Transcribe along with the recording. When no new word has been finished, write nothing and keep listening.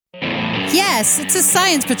Yes, it's a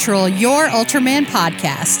Science Patrol, your Ultraman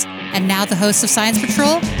podcast. And now the hosts of Science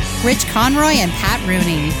Patrol, Rich Conroy and Pat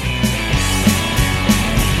Rooney.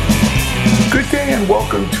 Good day and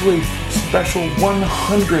welcome to a special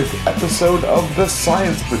 100th episode of the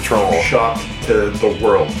Science Patrol. Shock to the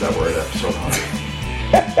world that we're at episode 100.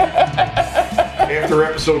 After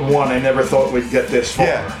episode 1, I never thought we'd get this far.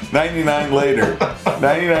 Yeah, 99 later.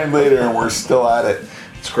 99 later and we're still at it.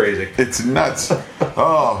 It's crazy. It's nuts.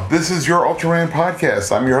 Oh, this is your Ultraman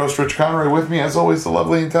podcast. I'm your host, Rich Conroy. With me, as always, the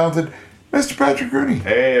lovely and talented Mr. Patrick Rooney.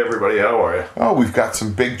 Hey, everybody. How are you? Oh, we've got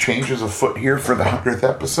some big changes afoot here for the 100th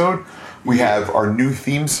episode. We have our new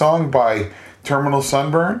theme song by Terminal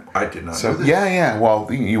Sunburn. I did not know this. Yeah. Well,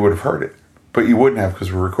 you would have heard it. But you wouldn't have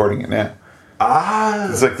because we're recording it now. Ah.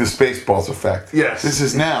 It's like the Spaceballs effect. Yes. This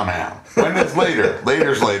is now. When it's later.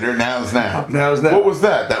 Later's later. Now's now. Now's now. What was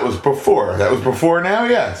that? That was before. That was before now?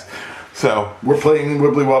 Yes. So. We're playing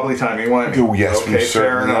wibbly wobbly timey-wimey. Oh, yes, okay, we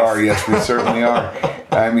certainly are. Yes, we certainly are.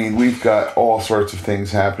 I mean, we've got all sorts of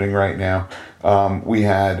things happening right now. We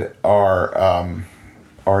had our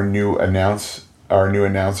new announcer.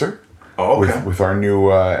 Oh, okay. With our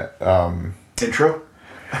new intro?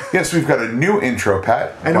 Yes, we've got a new intro,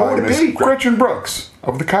 Pat. And who would it be? Gretchen Brooks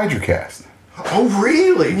of the Kaiju Cast. Oh,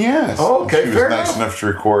 really? Yes. Oh, okay, She was fair nice enough to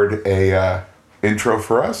record a intro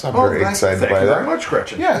for us. I'm very excited by that. Thank you very much,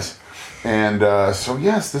 Gretchen. Yes. And so,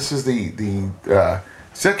 yes, this is the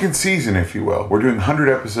second season, if you will. We're doing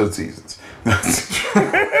 100-episode seasons.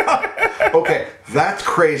 Okay, that's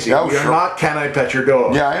crazy. Yeah, We are sure. not Can I Pet Your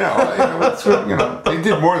Dog? Yeah, I know. That's what, they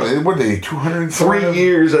did more than, what did they, 203 3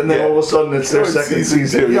 years, and then Yeah. all of a sudden it's their It's second season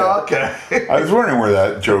season. two, Yeah, yeah. okay. I was wondering where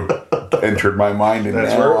that joke entered my mind, and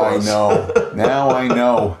That's now where it I was. know. Now I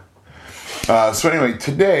know. So anyway,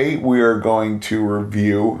 today we are going to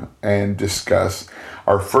review and discuss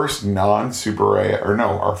our first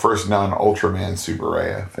our first non-Ultraman Super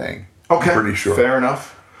Raya thing. Okay, I'm pretty sure. Fair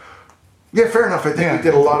enough. Yeah, fair enough. I think we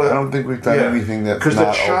did a lot of... I don't think we've done anything that's because the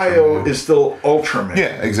not Chayo Ultraman. is still Ultraman.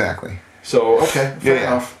 Yeah, exactly. So, okay, fair Yeah.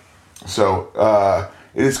 enough. So,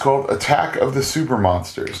 it is called Attack of the Super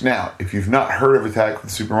Monsters. Now, if you've not heard of Attack of the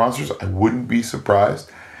Super Monsters, I wouldn't be surprised.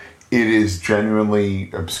 It is genuinely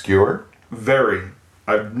obscure. Very.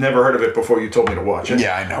 I've never heard of it before you told me to watch it.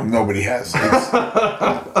 Yeah, I know. Nobody has.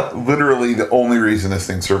 It's literally the only reason this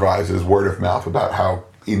thing survives is word of mouth about how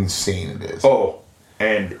insane it is. Oh,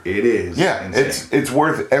 and it is. yeah, insane. it's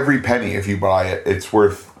worth every penny if you buy it. It's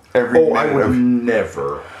worth every Oh, minute I would of...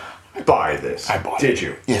 never buy this. I bought Did it.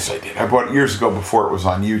 you? Yes, I did. I bought it years ago before it was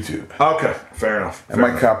on YouTube. Okay, fair enough. And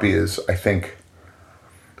my copy is, I think,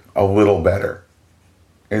 a little better.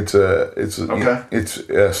 It's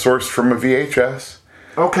sourced from a VHS.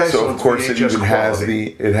 Okay, So of it's course it VHS even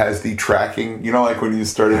quality. has the tracking. You know, like when you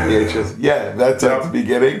started VHS. Yeah, that's at the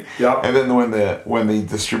beginning. Yep. And then when the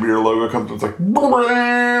distributor logo comes, it's like like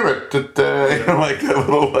that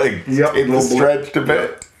little Little stretched a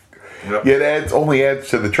bit. Yep. Yeah, it only adds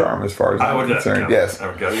to the charm as far as I'm concerned. Yes.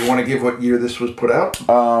 There we go. You want to give what year this was put out?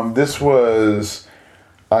 This was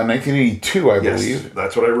 1982, I believe. Yes,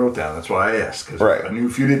 that's what I wrote down. That's why I asked. Because Right. I knew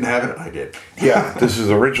if you didn't have it, I did. Yeah, this is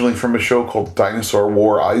originally from a show called Dinosaur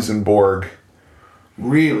War Eisenborg.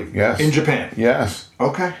 Really? Yes. In Japan? Yes.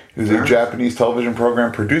 Okay. It was Fair a enough. Japanese television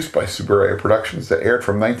program produced by Super Raya Productions that aired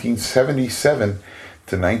from 1977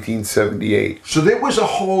 to 1978. So there was a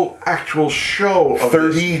whole actual show of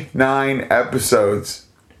 39 episodes.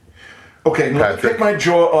 Okay, let me Patrick. pick my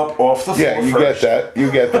jaw up off the floor Yeah, you first. get that.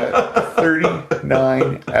 You get that.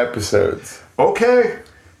 39 episodes. Okay.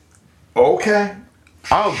 Okay.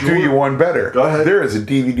 I'll Sure. do you one better. Go ahead. There is a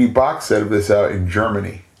DVD box set of this out in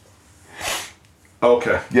Germany.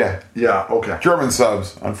 Okay. Yeah. Yeah, okay. German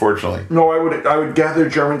subs, unfortunately. No, I would gather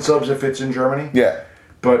German subs if it's in Germany. Yeah.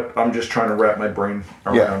 But I'm just trying to wrap my brain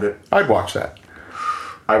around it. I'd watch that.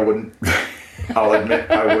 I wouldn't. I'll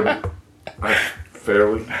admit I wouldn't.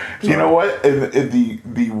 Fairly. You know what?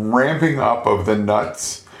 The ramping up of the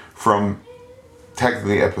nuts from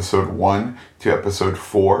technically episode 1 to episode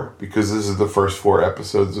 4, because this is the first 4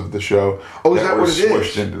 episodes of the show. Oh, is that were what it is?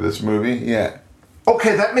 smushed into this movie? Yeah.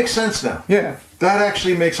 Okay, that makes sense now. Yeah. That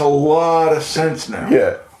actually makes a lot of sense now.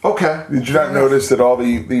 Yeah. Okay. Did you not notice that all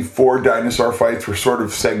the 4 dinosaur fights were sort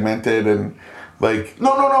of segmented and like...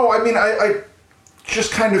 No. I mean, I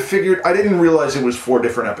just kind of figured. I didn't realize it was 4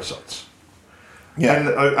 different episodes. Yeah. And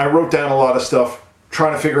I wrote down a lot of stuff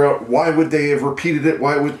trying to figure out why would they have repeated it.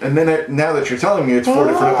 And then now that you're telling me it's 4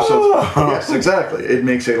 different episodes. Yes, exactly. It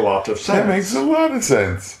makes a lot of sense. That makes a lot of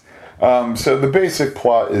sense. So the basic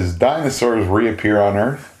plot is dinosaurs reappear on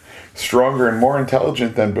Earth, stronger and more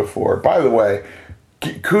intelligent than before. By the way,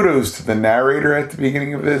 kudos to the narrator at the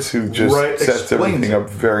beginning of this, who just sets everything up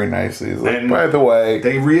very nicely. He's like, by the way,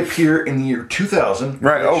 they reappear in the year 2000.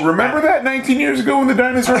 Right. Oh, remember that 19 years ago when the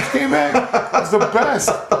dinosaurs came back? That's the best.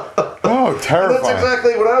 Oh, terrifying. That's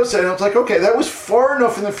exactly what I was saying. I was like, okay, that was far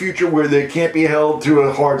enough in the future where they can't be held to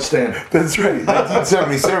a hard standard. That's right.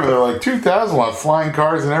 1977, they're like 2000, we'll have flying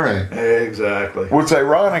cars and everything. Exactly. What's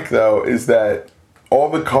ironic, though, is that all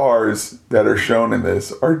the cars that are shown in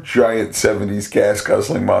this are giant 70s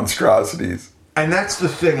gas-guzzling monstrosities. And that's the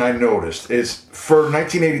thing I noticed, is for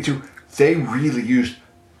 1982, they really used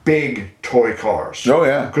big toy cars. Oh,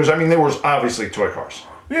 yeah. Because, I mean, there was obviously toy cars.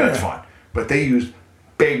 Yeah. That's fine. But they used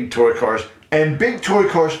big toy cars, and big toy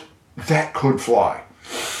cars that could fly.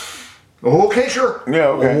 Okay, sure. Yeah,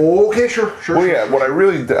 okay. Okay, sure. Well, yeah, what I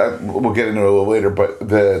really... we'll get into it a little later, but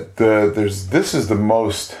this is the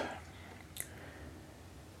most...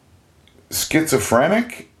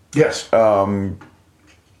 schizophrenic? Yes. The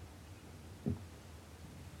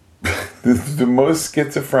most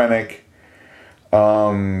schizophrenic,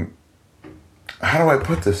 how do I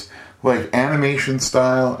put this? Like animation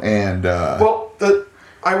style and... well,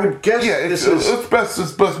 I would guess let's bust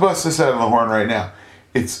this out of the horn right now.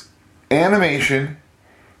 It's animation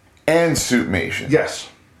and suitmation. Yes.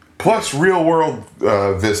 Plus real world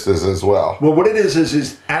vistas as well. Well, what it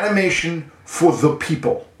is animation for the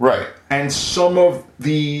people. Right. And some of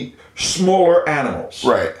the smaller animals.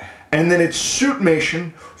 Right. And then it's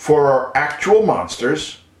suitmation for our actual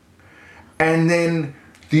monsters. And then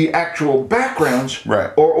the actual backgrounds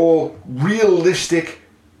are all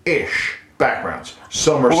realistic-ish backgrounds.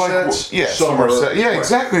 Some are sets, some are sets. Yeah,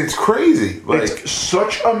 exactly. It's crazy. It's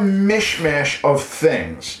such a mishmash of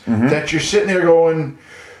things that you're sitting there going,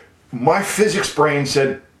 my physics brain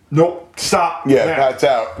said, nope, stop. Yeah, that's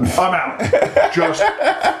out. I'm out. Just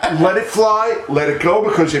let it fly, let it go,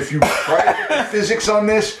 because if you try to get the physics on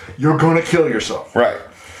this, you're going to kill yourself. Right.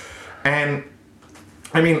 And,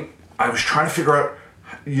 I mean, I was trying to figure out,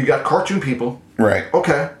 you got cartoon people. Right.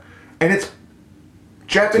 Okay. And it's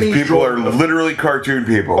Japanese people are literally cartoon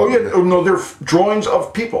people. Oh, yeah. No, they're drawings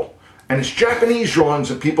of people. And it's Japanese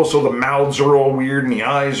drawings of people, so the mouths are all weird and the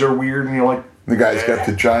eyes are weird, and you're like... The guy's got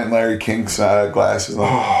the giant Larry King glasses on.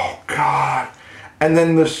 Oh, God. And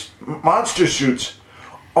then the monster suits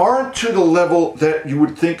aren't to the level that you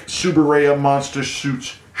would think Subaraya monster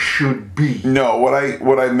suits should be. No, what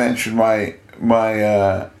I mentioned, my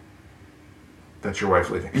That's your wife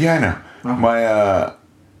leaving. Yeah, I know. Uh-huh.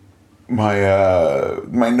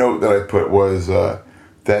 My note that I put was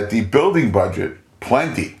that the building budget,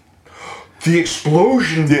 plenty. The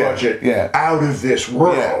explosion budget, out of this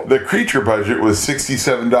world. Yeah. The creature budget was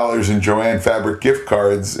 $67 in Joanne Fabric gift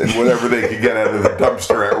cards and whatever they could get out of the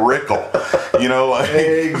dumpster at Rickle. You know, like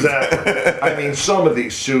exactly. I mean, some of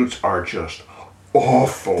these suits are just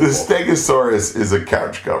awful. The Stegosaurus is a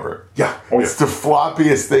couch cover. Yeah. It's the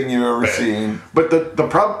floppiest thing you've ever seen. But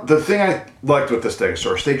the thing I liked with the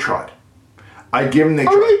Stegosaurus, they tried. I give them they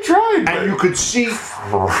tried. And you could see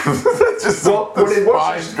just what it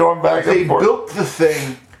was going back they and forth. built the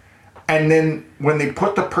thing, and then when they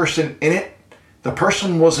put the person in it, the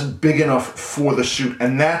person wasn't big enough for the suit,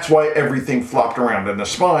 and that's why everything flopped around. And the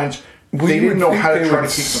spines, they didn't know how to try to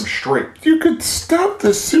keep them straight. You could stop.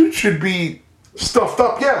 The suit should be stuffed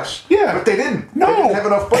up, yes. Yeah. But they didn't. No. They didn't have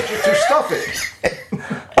enough budget to stuff it.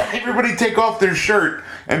 Everybody take off their shirt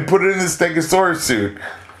and put it in the Stegosaurus suit.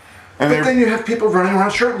 But then you have people running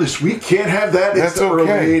around shirtless. We can't have that. It's the early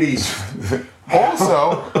 80s.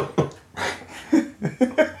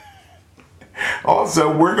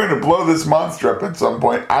 Also, we're going to blow this monster up at some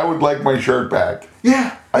point. I would like my shirt back.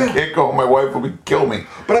 Yeah. I can't go home. My wife will kill me.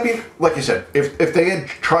 But I mean, like you said, if they had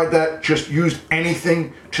tried that, just used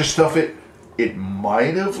anything to stuff it, it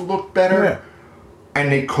might have looked better. Yeah.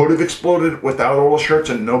 And they could have exploded without all the shirts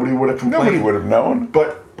and nobody would have complained. Nobody would have known.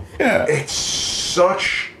 But it's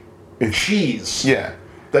such... cheese. Yeah.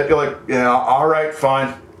 That you're like, all right,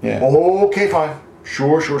 fine. Yeah. Okay, fine.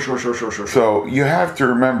 Sure. So you have to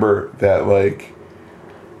remember that, like,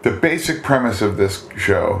 the basic premise of this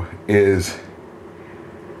show is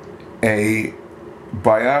a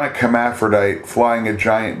bionic hermaphrodite flying a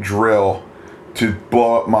giant drill to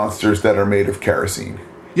blow up monsters that are made of kerosene.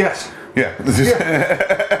 Yes. Yeah.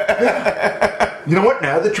 You know what?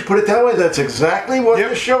 Now that you put it that way, that's exactly what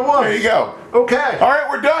the show was. There you go. Okay. All right,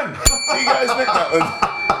 we're done. See you guys next time.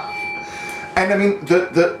 And I mean,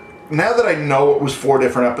 now that I know it was 4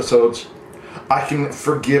 different episodes, I can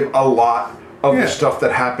forgive a lot of the stuff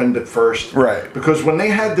that happened at first. Right. Because when they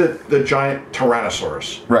had the giant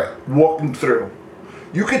Tyrannosaurus walking through,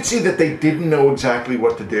 You could see that they didn't know exactly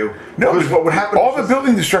what to do. No, because what would happen? All the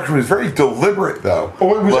building destruction was very deliberate, though.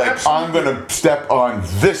 Oh, it was like, absolutely- I'm going to step on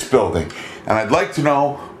this building, and I'd like to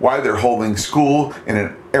know why they're holding school in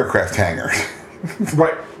an aircraft hangar.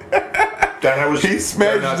 Right. Then I was. He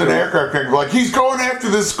smashes an aircraft hangar. Like, he's going after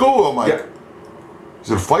this school. I'm like, Yeah. is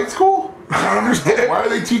it a flight school? I don't understand. Why are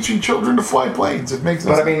they teaching children to fly planes? It makes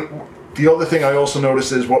no But I sense. mean, the other thing I also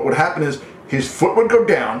noticed is what would happen is his foot would go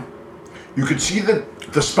down. You could see the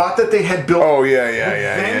spot that they had built. Oh, yeah,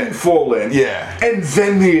 Then fall in. Yeah. And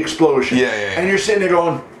then the explosion. Yeah. And you're sitting there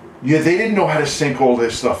going, yeah, they didn't know how to sync all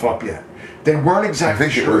this stuff up yet. They weren't I exactly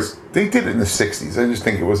think sure. they did it in the 60s. I just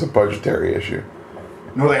think it was a budgetary issue.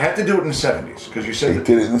 No, they had to do it in the 70s because you They said that.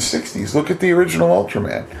 did it in the 60s. Look at the original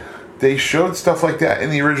Ultraman. They showed stuff like that in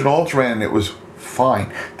the original Ultraman, and it was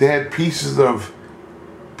fine. They had pieces of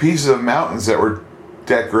mountains that were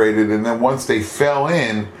decorated, and then once they fell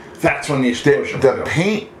in, That's when the explosion. the would go.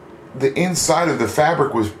 paint, the inside of the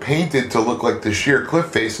fabric was painted to look like the sheer cliff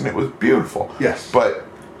face, and it was beautiful. Yes. But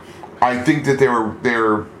I think that they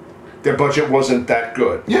were Their budget wasn't that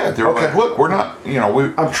good. they were like, look, we're not,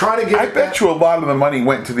 I'm trying to get. I bet you a lot of the money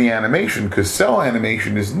went to the animation, because cell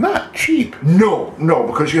animation is not cheap. No,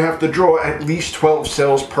 because you have to draw at least 12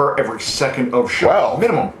 cells per every second of shot. 12?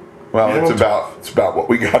 Minimum. Well, Minimum it's about what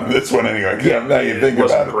we got in this one anyway. Now you think it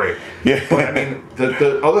wasn't about great. it. Yeah. But I mean,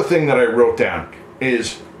 the other thing that I wrote down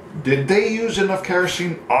is, did they use enough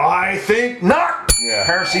kerosene? I think not. Yeah.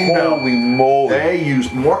 Kerosene Holy bell. moly. They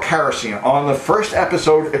used more kerosene on the first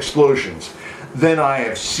episode explosions than I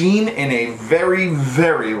have seen in a very,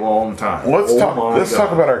 very long time. Let's Oh talk my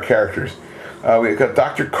God. about our characters. We've got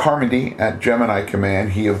Dr. Carmody at Gemini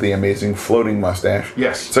Command, he of the amazing floating mustache.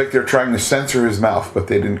 Yes. It's like they're trying to censor his mouth, but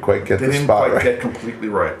they didn't quite get They the didn't spot quite right. get completely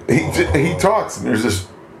right. He talks, and there's this,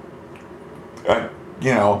 Bad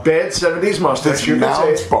 70s mustache, this you could say.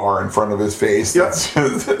 Mounds bar in front of his face. Yep.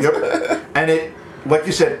 That's- Yep. And it, like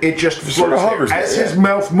you said, it just floats sort of there. hovers As there, his yeah.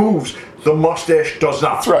 mouth moves, the mustache does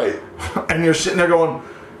not. That's right. And you're sitting there going,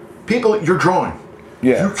 people, you're drawing.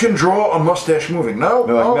 Yeah. You can draw a mustache moving. No,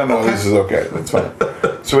 They're like, no, okay. this is okay. That's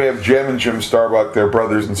fine. So we have Jem and Jim Starbuck, their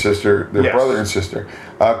brothers and sister. Their Yes. brother and sister.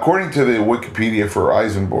 According to the Wikipedia for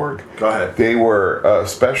Eisenborg, Go ahead. they were a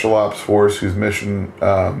special ops force whose mission,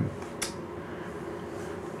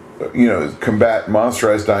 combat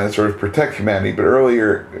monsterized dinosaurs, protect humanity. But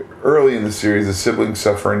early in the series, the siblings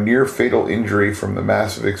suffer a near fatal injury from the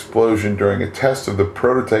massive explosion during a test of the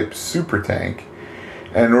prototype super tank.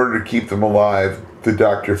 And in order to keep them alive, the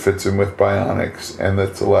Doctor fits in with bionics, and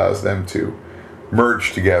that allows them to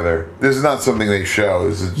merge together. This is not something they show.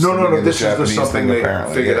 This is No. in This the is Japanese something thing, they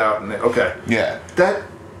apparently. figured Yeah. out. Okay. Yeah. That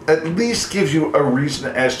at least gives you a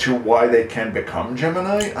reason as to why they can become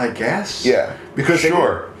Gemini, I guess. Yeah. Because they-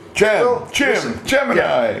 sure. Jim, listen,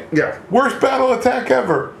 Gemini. Yeah. Worst battle attack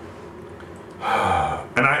ever.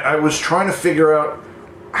 And I was trying to figure out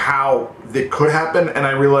how it could happen, and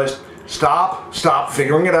I realized, stop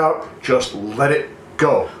figuring it out. Just let it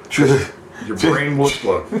go. Your brain will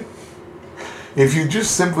explode. If you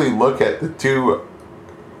just simply look at the two,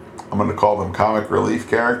 I'm going to call them comic relief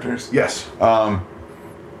characters. Yes.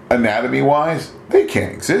 Anatomy-wise, they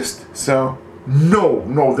can't exist. So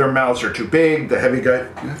No, their mouths are too big. The heavy guy.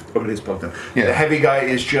 Oh, it is plugged in. Yeah. The heavy guy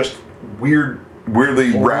is just weird.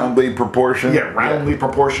 weirdly roundly proportioned. Yeah, roundly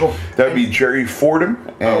proportional. That would be Jerry Fordham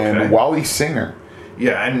and Okay. Wally Singer.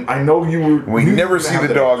 Yeah, and I know you were. We knew never you see had the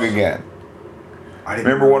that. dog again. I didn't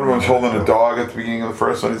Remember one of them was remember holding a that. dog at the beginning of the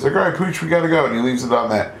first one. He's like, all right, Pooch, we gotta go. And he leaves it on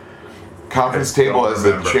that conference I table don't as the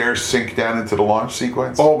remember. chairs sink down into the launch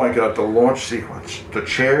sequence. Oh my god, the launch sequence. The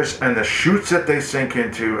chairs and the chutes that they sink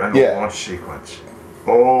into and the Yeah. launch sequence.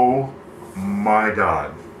 Oh my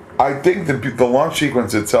god. I think the launch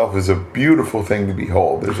sequence itself is a beautiful thing to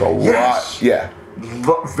behold. There's a Yes. lot. Yeah.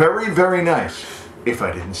 Very, very nice. If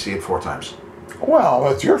I didn't see it 4 times. Well,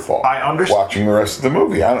 that's your fault. I understand. Watching the rest of the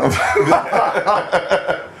movie. I don't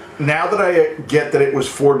Now that I get that it was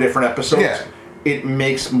 4 different episodes, Yeah. it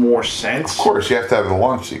makes more sense. Of course, you have to have the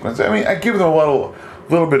launch sequence. I mean, I give them a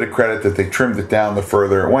little bit of credit that they trimmed it down the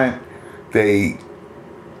further it went.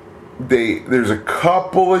 There's a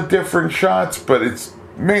couple of different shots, but it's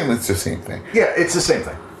mainly the same thing. Yeah, it's the same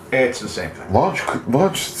thing. It's the same thing.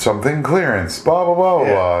 Launch something clearance. Blah blah blah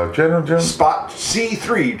Yeah. blah. General Jones. Spot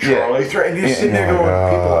C3, Charlie 3, and you're sitting there Yeah, going,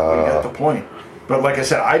 people, we got the point. But like I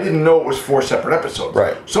said, I didn't know it was 4 separate episodes.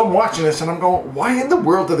 Right. So I'm watching this and I'm going, why in the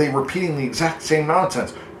world are they repeating the exact same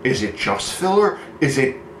nonsense? Is it just filler? If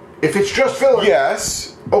it's just filler?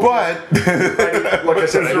 Yes, Okay. but Like I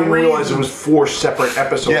said, I there's a didn't realize it reason. was 4 separate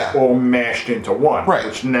episodes Yeah. all mashed into one. Right.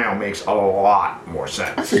 Which now makes a lot more I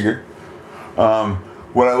sense. figured.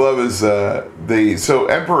 what I love is so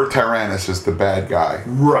Emperor Tyrannus is the bad guy.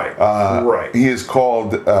 Right. Right. He is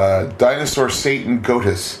called Dinosaur Satan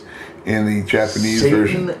Gotus in the Japanese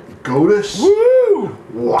version. Satan Gotus? Woo!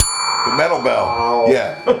 Wow. The metal bell. Wow.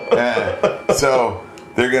 Yeah. So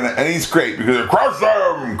they're gonna, and he's great because they're crush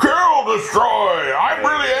them, kill, destroy. I'm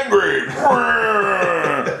really angry.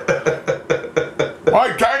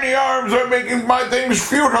 My tiny arms are making my things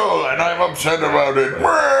futile, and I'm upset about it.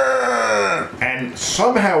 And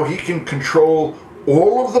somehow he can control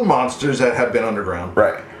all of the monsters that have been underground.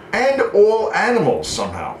 Right. And all animals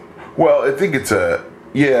somehow. Well, I think it's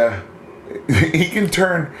he can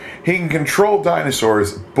control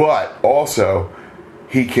dinosaurs, but also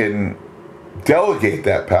he can delegate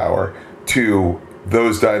that power to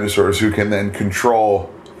those dinosaurs who can then control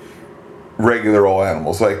regular old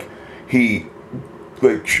animals. Like he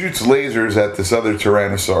shoots lasers at this other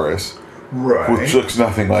Tyrannosaurus, right? Which looks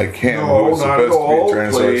nothing like him. No, who was not supposed at all, to be a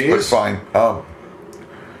Tyrannosaurus, please. but fine.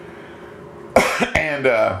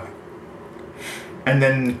 And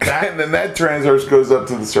then that Tyrannosaurus goes up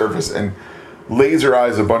to the surface and laser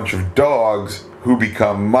eyes a bunch of dogs who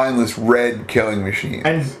become mindless red killing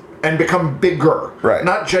machines. And become bigger. Right.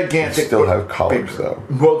 Not gigantic. They still but have collars, bigger. though.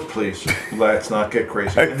 Well, please, let's not get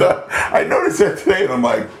crazy. I noticed that today, and I'm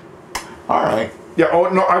like, all right. Yeah, oh,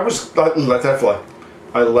 no, I let that fly.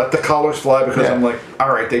 I let the collars fly because I'm like, all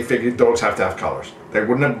right, they figured dogs have to have collars. They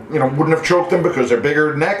wouldn't have choked them because they're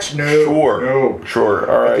bigger necks. No.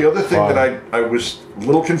 Sure. All right. But the other thing that I was a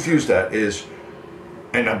little confused at is,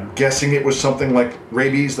 and I'm guessing it was something like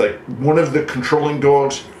rabies, like one of the controlling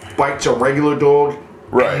dogs bites a regular dog,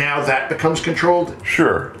 right? And now that becomes controlled.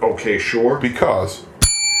 Sure. Okay, sure. Because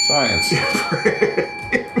science.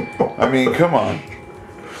 I mean, come on,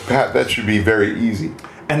 Pat. That should be very easy.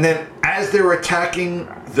 And then, as they're attacking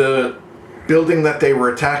the building that they were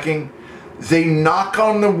attacking, they knock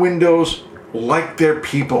on the windows like they're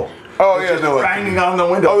people. Oh yeah, they're like banging on the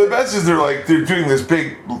window. Oh, the best is they're doing this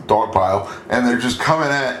big dog pile, and they're just coming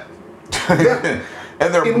at, and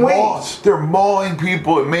they're mauling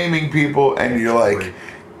people and maiming people, and you're like,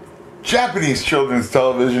 Japanese children's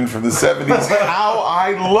television from the 70s. How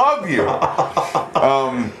I love you.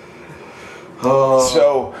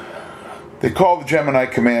 So they call the Gemini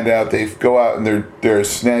Command out. They go out in their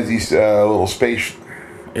snazzy little space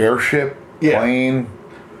airship plane.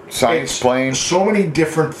 Science plane. So many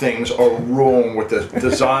different things are wrong with the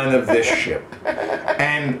design of this ship.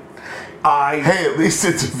 And hey, at least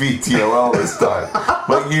it's a VTOL this time.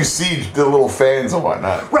 Like you see the little fans and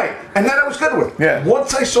whatnot. Right. And that I was good with. Yeah.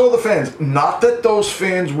 Once I saw the fans, not that those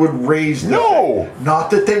fans would raise the thing. Not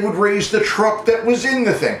that they would raise the truck that was in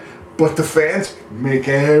the thing. But the fans make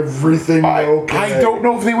everything okay. I don't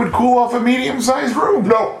know if they would cool off a medium-sized room.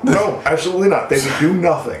 No, absolutely not. They would do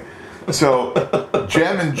nothing. So,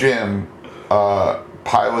 Jem and Jim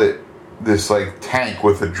pilot this tank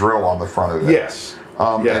with a drill on the front of it. Yes.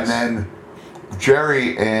 And then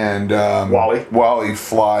Jerry and Wally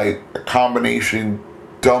fly a combination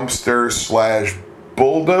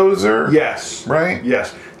dumpster/bulldozer. Yes. Right?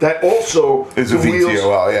 Yes. That also is a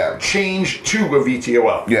VTOL, yeah. Change to a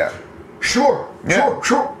VTOL. Yeah. Sure.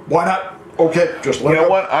 Why not? Okay, just let You know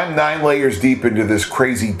what? I'm 9 layers deep into this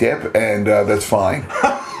crazy dip, and that's fine.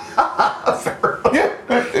 Fair enough. Yeah.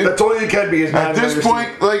 That's all you can be is 9 at this layers point,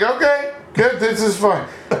 deep. Okay, good, this is fine.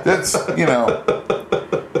 That's,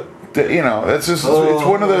 that's just, it's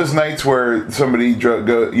one of those nights where somebody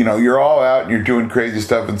you're all out and you're doing crazy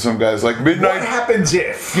stuff, and some guy's like, midnight. What happens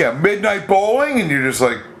if? Yeah, midnight bowling, and you're just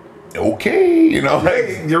like, okay,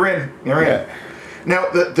 Hey, you're in. Yeah.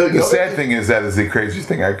 Now, the sad thing is that is the craziest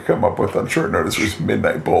thing I could come up with on short notice was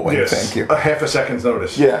midnight bowling. Yes, Thank you. A half a second's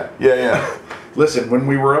notice. Yeah. Listen, when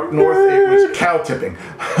we were up north, it was cow tipping.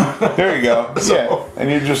 There you go. Yeah.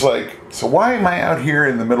 And you're just like, so why am I out here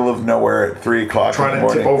in the middle of nowhere at 3 o'clock in the morning? Trying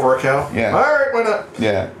to tip over a cow? Yeah. All right, why not?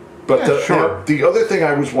 Yeah. But sure. Now, the other thing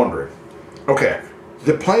I was wondering, okay,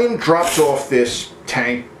 the plane drops off this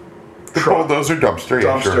tank, truck, bulldozer,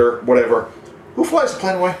 dumpster, whatever. Who flies the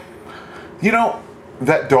plane away?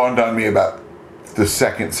 That dawned on me about the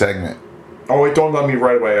second segment. Oh, it dawned on me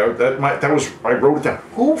right away. I wrote it down.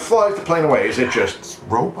 Who flies the plane away? Is it just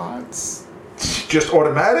robots? Just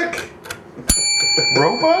automatic?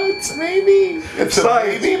 Robots, maybe? It's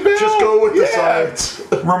science. A baby bell? Just go with the science.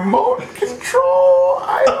 Remote control?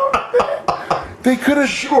 I don't know. They could have.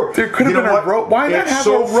 Sure. There could have been a robot. Why not have a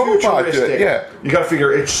robot do it? Yeah. You got to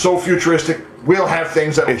figure it's so futuristic. We'll have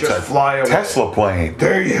things that will just fly away. Tesla plane.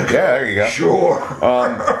 There you go. Yeah, there you go. Sure.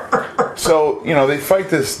 So they fight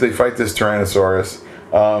this. They fight this Tyrannosaurus.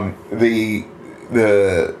 The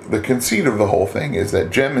conceit of the whole thing is that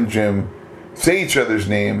Jem and Jim say each other's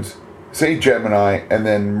names, say Gemini, and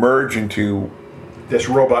then merge into this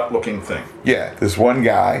robot-looking thing. Yeah, this one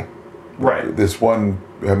guy. Right. This one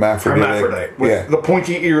hermaphrodite. With the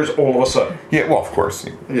pointy ears all of a sudden. Yeah, well, of course.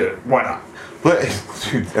 Yeah, why not? But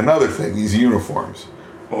another thing, these uniforms.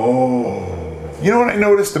 Oh. You know what I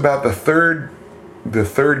noticed about the third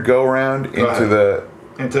go-around into the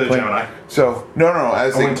Gemini. So, no.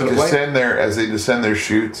 As they descend their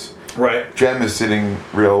chutes, right. Gem is sitting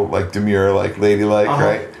real, like, demure, like, ladylike,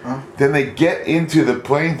 right? Then they get into the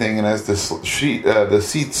plane thing, and as the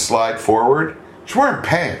seats slide forward, she's wearing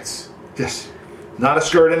pants. Yes. Not a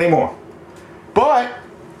skirt anymore. But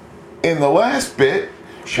in the last bit,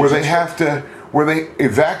 where they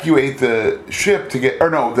evacuate the ship to get,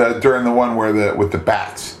 during the one with the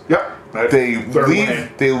bats. Yep. They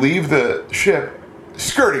leave the ship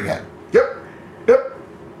skirt again. Yep.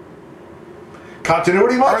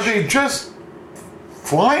 Continuity much? Are they just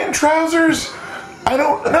flying trousers? I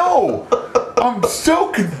don't know. I'm so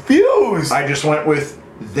confused. I just went with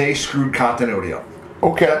they screwed continuity up.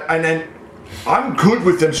 Okay. And then I'm good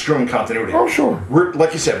with them screwing continuity up. Oh, sure. We're,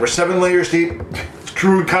 like you said, we're 7 layers deep.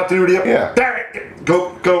 Screwing continuity up. Yeah. Damn it.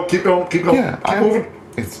 Go. Keep going. Keep moving.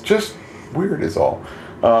 It's just weird is all.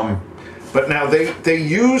 But now they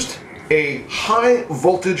used a high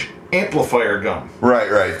voltage amplifier gun.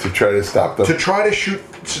 Right. To try to stop them. To try to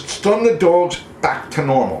stun the dogs back to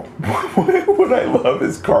normal. What I love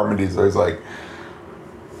is Carmody's always like,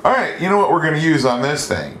 all right, you know what we're going to use on this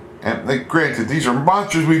thing? And granted, these are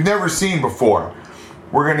monsters we've never seen before.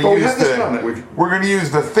 We're going to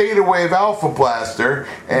use the Theta Wave Alpha Blaster,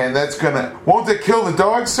 and that's going to... Won't it kill the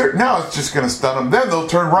dogs, sir? No, it's just going to stun them. Then they'll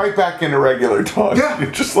turn right back into regular dogs. Yeah.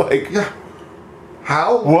 You're just like... Yeah.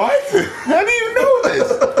 How? What? How do you know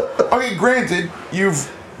this? Okay, granted,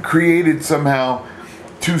 you've created somehow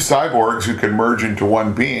 2 cyborgs who can merge into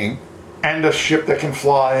one being. And a ship that can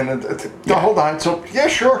fly. Hold on. So, yeah,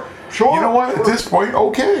 sure. You know what? At this point,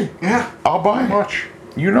 okay. Yeah. I'll buy it. Much.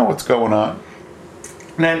 You know what's going on.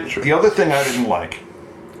 And then the other thing I didn't like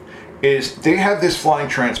is they have this flying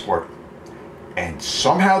transport, and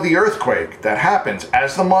somehow the earthquake that happens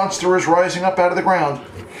as the monster is rising up out of the ground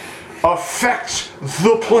affects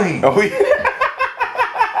the plane. Oh, yeah.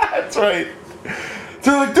 That's right.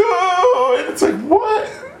 They're like, oh, and it's like, what?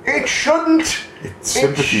 It shouldn't. It's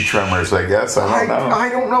sympathy tremors, I guess. I don't know. I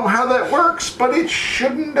don't know how that works, but it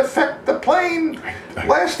shouldn't affect the plane.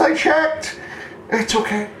 Last I checked, it's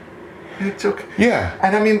okay. It's okay. Yeah.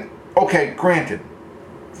 And I mean, okay, granted,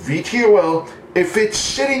 VTOL, if it's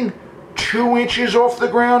sitting 2 inches off the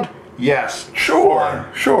ground, yes. Sure.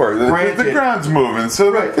 The ground's moving,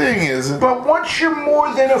 so the thing is... But once you're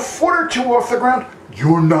more than a foot or 2 off the ground,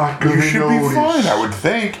 you're not going to notice. You should be fine, I would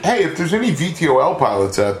think. Hey, if there's any VTOL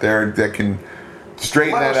pilots out there that can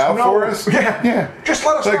straighten that out for us... Yeah. Just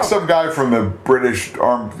let us know. Like some guy from the British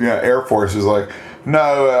Air Force is like...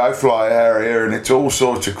 No, I fly area, and it's all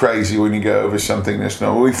sorts of crazy when you go over something this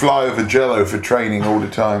normal. We fly over Jello for training all the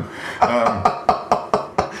time.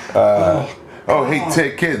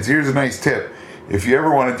 Hey, kids, here's a nice tip. If you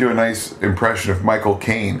ever want to do a nice impression of Michael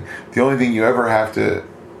Caine, the only thing you ever have to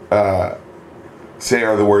say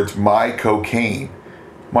are the words, my cocaine.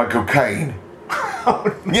 My cocaine.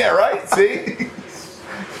 Yeah, right? See?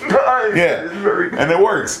 Yeah. And it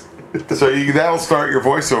works. So that'll start your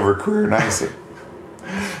voiceover career nicely.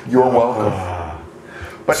 You're welcome.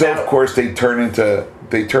 But so, of course, they turn into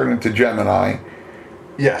Gemini.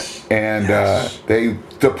 Yes. And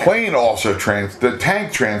the plane also the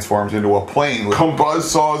tank transforms into a plane with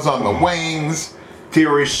buzzsaws on the wings.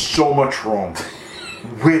 There is so much wrong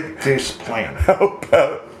with this plane. How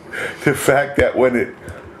about the fact that when it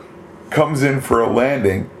comes in for a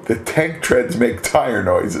landing, the tank treads make tire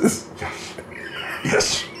noises?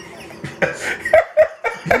 Yes.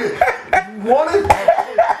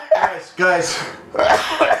 Guys,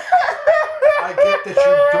 I get that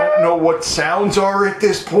you don't know what sounds are at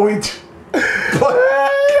this point, but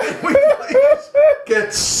can we please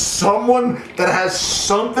get someone that has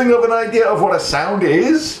something of an idea of what a sound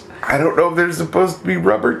is? I don't know if there's supposed to be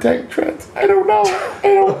rubber tank treads. I don't know.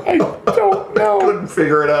 I don't know. Couldn't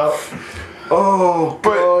figure it out. Oh,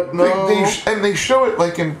 but God, no. They show it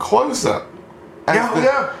like in close up.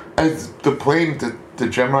 As the plane, the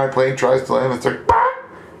Gemini plane tries to land, it's like,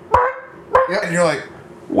 yeah, and you're like,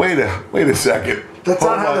 wait a second. That's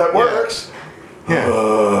not how that works. Yeah.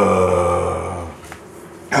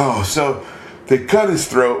 So they cut his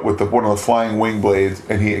throat with one of the flying wing blades,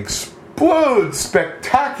 and he explodes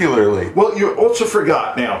spectacularly. Well, you also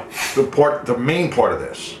forgot now the main part of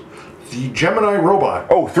this. The Gemini robot.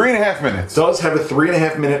 3.5 minutes. Does have a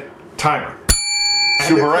 3.5 minute timer.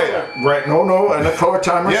 Subaraya. Right, no, and a color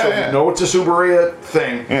timer, so you know it's a Subaraya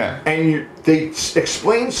thing. Yeah. And they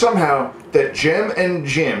explain somehow that Jem and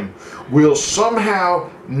Jim will somehow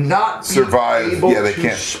not survive. Be able they to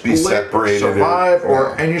can't be separated. Survive,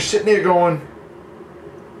 and you're sitting there going,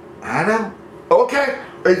 I know. Okay,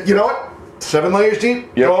 you know what? 7 layers deep.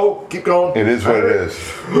 Yep. Go, keep going. It is what it is.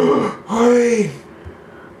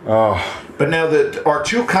 But now our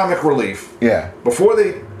two comic relief. Yeah. Before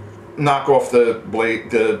they knock off the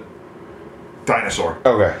dinosaur.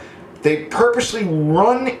 Okay. They purposely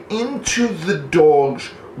run into the dogs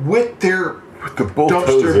with their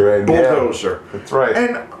bulldozer. Bulldozer. Yeah, that's right.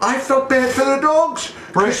 And I felt bad for the dogs.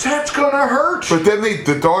 Because that's going to hurt. But then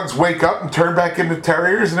the dogs wake up and turn back into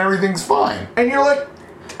terriers and everything's fine. And you're like,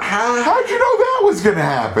 how'd you know that was going to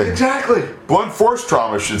happen? Exactly. Blunt force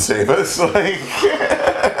trauma should save us.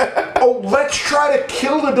 Let's try to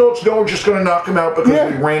kill the dogs. No, we're just going to knock them out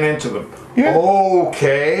because we ran into them. Yeah.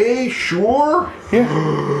 Okay, sure.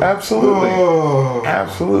 Yeah, absolutely.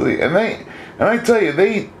 Absolutely. And I tell you,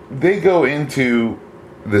 they go into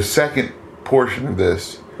the second portion of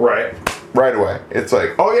this right away. It's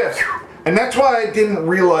like, oh yes. And that's why I didn't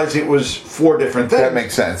realize it was 4 different things. That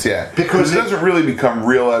makes sense, yeah. Because it doesn't really become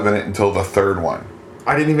real evident until the third one.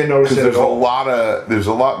 I didn't even notice it at all. There's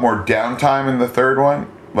a lot more downtime in the third one.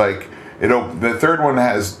 Like, the third one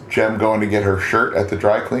has Jem going to get her shirt at the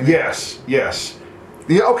dry cleaner. Yes.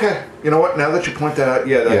 Yeah, okay. You know what? Now that you point that out,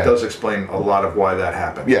 that does explain a lot of why that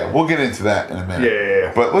happened. Yeah, we'll get into that in a minute.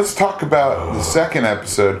 Yeah. But let's talk about the second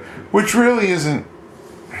episode, which really isn't...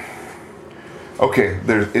 Okay,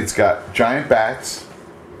 it's got giant bats.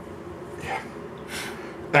 Yeah.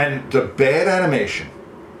 And the bad animation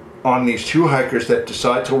on these 2 hikers that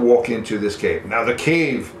decide to walk into this cave. Now, the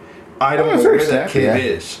cave, I don't know where that cave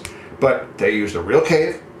is. But they used a real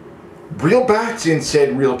cave, real bats in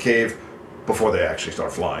said real cave before they actually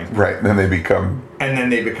start flying. Right, and then they become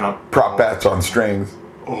prop bats on strings.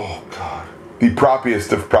 Oh, God. The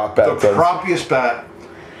proppiest of prop bats. The proppiest bat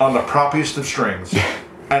on the proppiest of strings.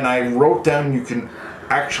 And I wrote down you can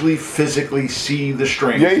actually physically see the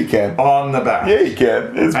strings. Yeah, you can. On the bat. Yeah, you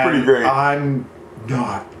can. It's pretty great. I'm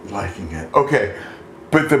not liking it. Okay,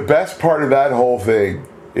 but the best part of that whole thing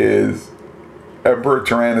is... Emperor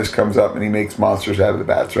Tyrannus comes up and he makes monsters out of the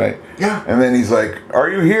bats, right? Yeah. And then he's like, "Are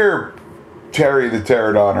you here, Terry the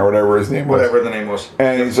Pterodon," or whatever his name was? Whatever the name was.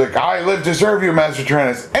 And he's like, "I live to serve you, Master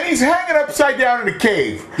Tyrannus." And he's hanging upside down in a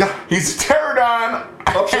cave. Yeah. He's a Pterodon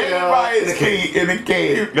upside down by his feet in a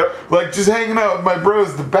cave. Yep. Like just hanging out with my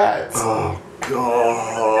bros, the bats. Oh,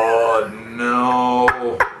 God, no.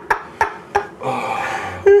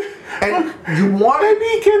 And you want And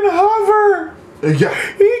he can hover. Yeah.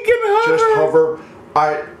 He can hover. Just hover.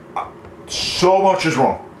 So much is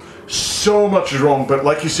wrong. So much is wrong. But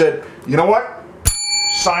like you said, you know what?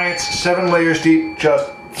 Science, 7 layers deep. Just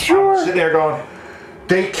I'm sitting there going,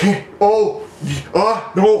 they can't. No,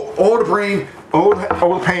 the brain. Oh,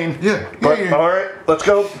 the pain. Yeah. But, all right, let's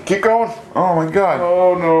go. Keep going. Oh my God.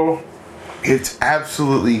 Oh no. It's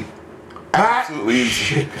absolutely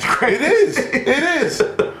shit. It is.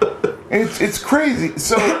 It's crazy.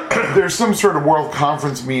 So there's some sort of world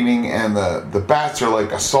conference meeting, and the bats are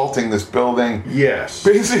like assaulting this building. Yes.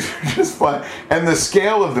 Basically, just fun. And the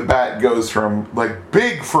scale of the bat goes from like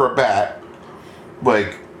big for a bat,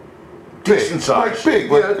 like decent size, like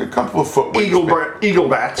big, like a couple of foot. Eagle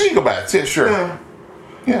bats. Eagle bats. Yeah, sure.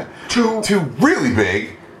 Yeah. To really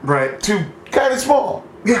big. Right. To kind of small.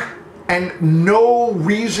 Yeah. And no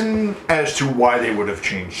reason as to why they would have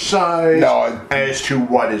changed size, as to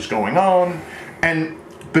what is going on. And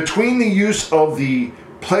between the use of the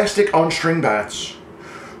plastic on-string bats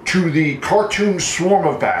to the cartoon swarm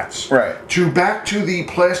of bats, to back to the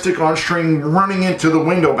plastic on-string running into the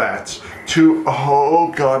window bats, to,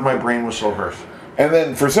 oh God, my brain was so hurt. And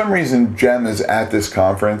then for some reason, Jem is at this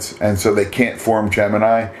conference, and so they can't form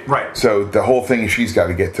Gemini. Right. So the whole thing is she's got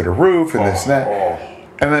to get to the roof and this and that.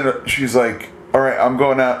 And then she's like, all right, I'm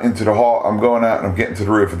going out into the hall. I'm going out and I'm getting to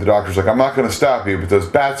the roof. And the doctor's like, I'm not going to stop you, but those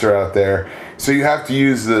bats are out there. So you have to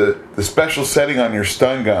use the special setting on your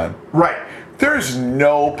stun gun. Right. There's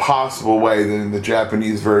no possible way that in the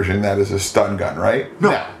Japanese version that is a stun gun, right?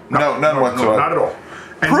 No, none whatsoever. No, not at all.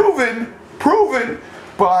 And proven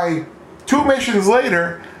by 2 missions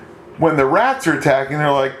later, when the rats are attacking,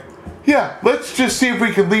 they're like, yeah, let's just see if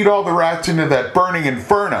we can lead all the rats into that burning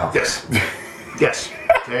inferno. Yes. Yes.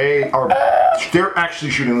 They're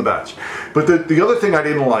actually shooting the bats. But the other thing I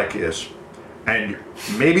didn't like is, and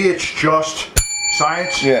maybe it's just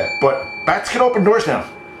science, but bats can open doors now.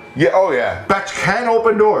 Yeah, oh yeah. Bats can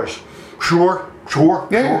open doors. Sure.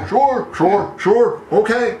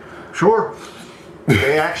 Okay, sure.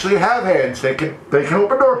 They actually have hands. They can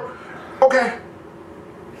open door. Okay.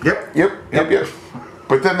 Yep.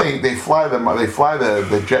 But then they fly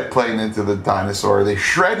the jet plane into the dinosaur. They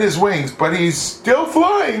shred his wings, but he's still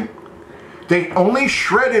flying. They only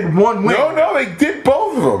shredded one wing. No, they did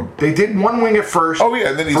both of them. They did one wing at first. Oh yeah,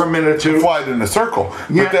 and then he's for a minute or two. Flied in a circle.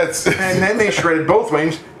 Yeah, but that's and then they shredded both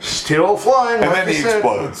wings, still flying. And then he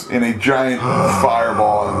explodes in a giant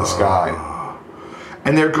fireball in the sky.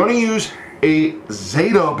 And they're going to use a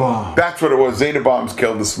Zeta bomb. That's what it was. Zeta bombs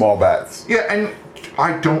killed the small bats. Yeah, and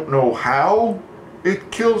I don't know how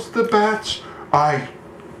it kills the bats.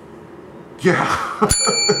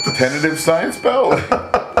 Tentative science spell.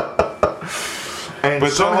 And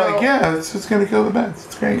but somehow, it's going to kill the bats.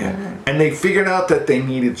 It's great. Yeah. And they figured out that they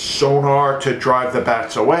needed sonar to drive the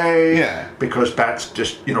bats away. Yeah. Because bats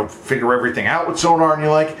just, figure everything out with sonar, and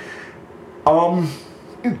you're like,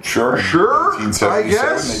 Sure. 1977, I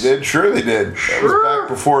guess. they did. Sure, they did. Sure. That was back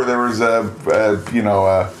before there was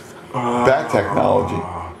bat technology.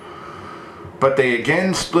 But they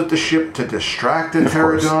again split the ship to distract the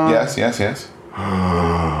pterodon. Yes.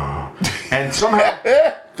 And somehow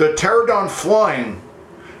the pterodon flying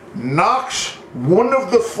knocks one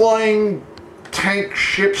of the flying tank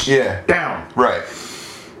ships down. Right.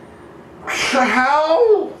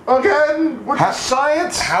 How? Again? With the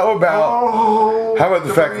science? How about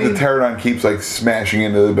the fact that the pterodon keeps smashing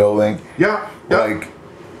into the building? Yeah.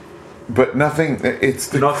 But nothing. It's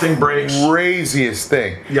the nothing breaks. Craziest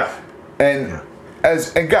thing. Yeah. And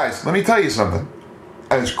guys, let me tell you something.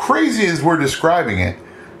 As crazy as we're describing it,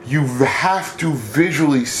 you have to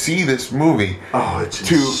visually see this movie. Oh, it's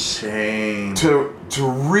insane. To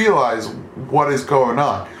realize what is going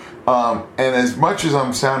on. And as much as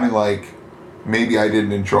I'm sounding like maybe I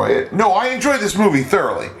didn't enjoy it, no, I enjoyed this movie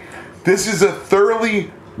thoroughly. This is a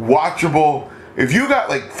thoroughly watchable. If you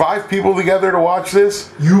got 5 people together to watch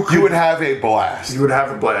this, you would have a blast. You would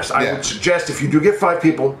have a blast. I would suggest if you do get 5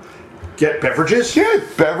 people, get beverages. Yeah,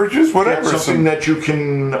 beverages, whatever. Get something that you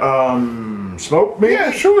can smoke, maybe.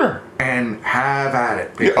 Yeah, sure. And have at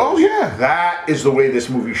it. That is the way this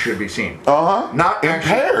movie should be seen. Not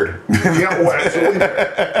impaired. Absolutely.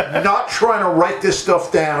 Not trying to write this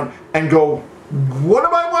stuff down and go, what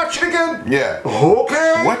am I watching again? Yeah.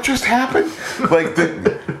 Okay. What just happened?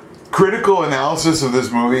 The critical analysis of this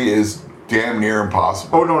movie is damn near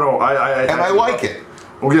impossible. Oh, no. I like it.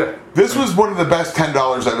 Oh, yeah. This was one of the best $10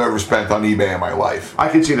 I've ever spent on eBay in my life. I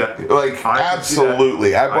can see that.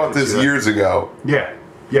 Absolutely. I bought this years ago. Yeah.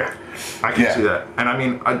 I can see that. And I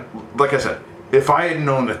mean, like I said, if I had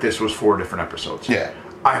known that this was 4 different episodes,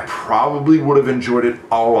 I probably would have enjoyed it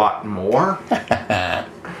a lot more.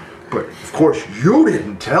 But, of course, you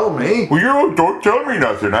didn't tell me. Well, you don't tell me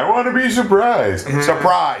nothing. I want to be surprised.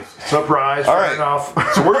 Surprise. All right. Enough.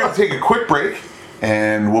 So we're going to take a quick break,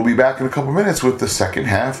 and we'll be back in a couple minutes with the second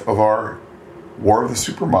half of our War of the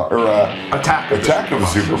Super Monsters. Attack of the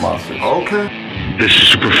Super Monsters. Okay. This is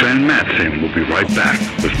Superfan Matt saying we'll be right back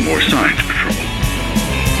with more Science Patrol.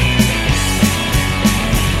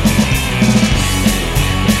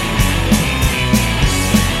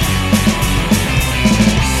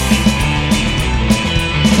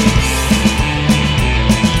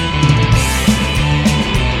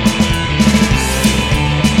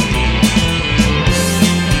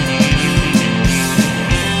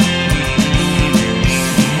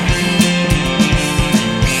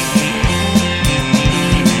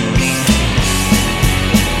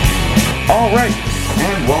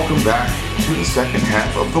 Welcome back to the second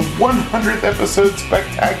half of the 100th episode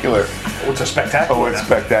Spectacular. Oh, it's a spectacular. Oh, it's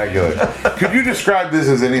spectacular. Could you describe this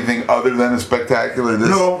as anything other than a spectacular?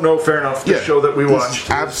 No, fair enough. The show that we watched.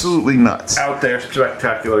 Absolutely nuts. Out there,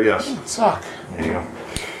 spectacular, yes. Sock. There you go.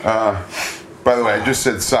 By the way, I just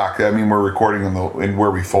said sock. I mean, we're recording in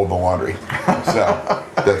where we fold the laundry. So,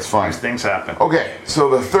 that's fine. These things happen. Okay, so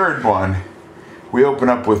the third one, we open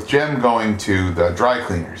up with Jem going to the dry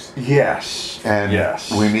cleaners. Yes. And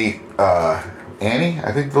we meet Annie,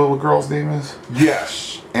 I think the little girl's name is.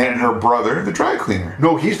 Yes. And her brother, the dry cleaner.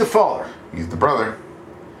 No, he's the father. He's the brother.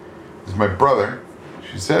 It's my brother.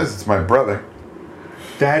 She says it's my brother.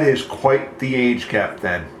 That is quite the age gap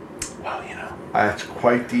then. Well, that's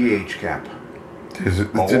quite the age gap. It's an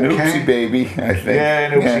oopsie baby, I think. Yeah,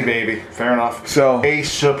 an oopsie baby. Fair enough. So a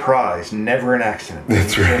surprise, never an accident.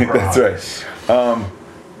 That's right. That's right.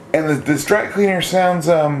 And this dry cleaner sounds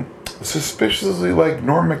suspiciously like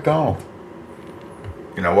Norm Macdonald.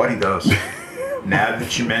 You know what he does? Now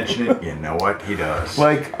that you mention it, you know what he does.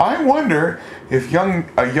 I wonder if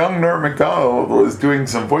a young Norm Macdonald was doing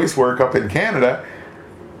some voice work up in Canada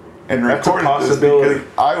and recorded this, because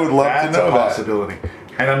I would love to know that. That's a possibility.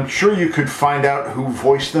 And I'm sure you could find out who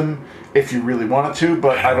voiced them if you really wanted to,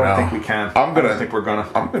 but I don't think we can. I don't think we're gonna.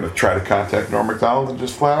 I'm gonna try to contact Norm Macdonald and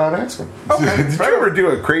just flat out ask him. Okay, Did you ever do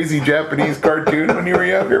a crazy Japanese cartoon when you were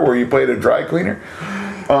younger, where you played a dry cleaner?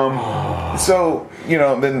 So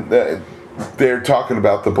then they're talking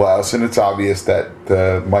about the blouse, and it's obvious that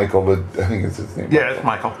Michael, I think it's his name. Yeah, it's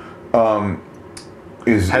Michael.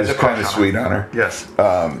 Is kind of sweet on her. Yes,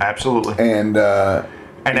 absolutely. And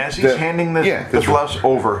as he's handing the blouse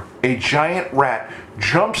over, a giant rat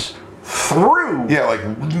jumps through. Yeah, like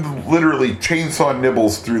literally chainsaw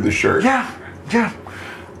nibbles through the shirt. Yeah.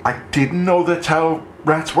 I didn't know that's how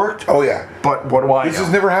rats worked. Oh yeah, but what do I know? This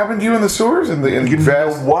has never happened to you in the sewers, in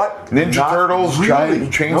vast what? Ninja Turtles, really.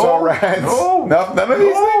 giant chainsaw rats. No, none of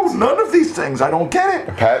these things. None of these things. I don't get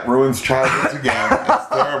it. Pat ruins childhoods again. It's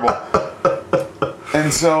terrible.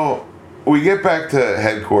 And so we get back to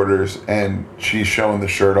headquarters, and she's showing the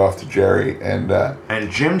shirt off to Jerry, and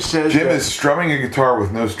Jim says Jim is strumming a guitar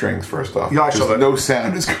with no strings. First off, yeah, I saw that. No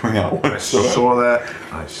sound is coming out. I saw that.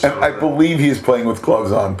 I believe he is playing with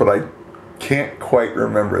gloves on, but I can't quite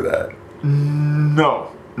remember that.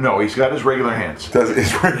 No, he's got his regular hands. Does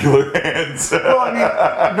his regular hands? Well,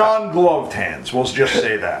 I mean, non-gloved hands. We'll just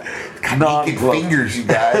say that. Non-gloved fingers, you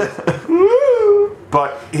guys.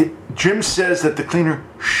 But Jim says that the cleaner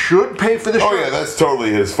should pay for the shirt. Oh yeah, that's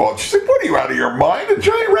totally his fault. She's like, "What are you, out of your mind? A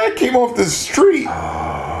giant rat came off the street.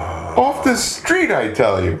 Off the street, I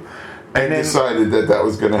tell you." And decided that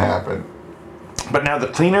was going to happen. But now the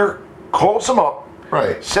cleaner calls him up.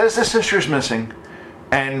 Right. Says the sister's missing.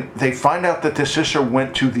 And they find out that the sister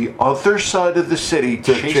went to the other side of the city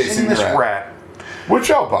chasing this rat. Which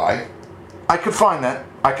I'll buy. I could find that.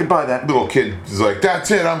 I could buy that. Little kid is like,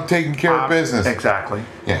 "That's it, I'm taking care of business." Exactly.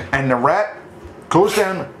 Yeah. And the rat goes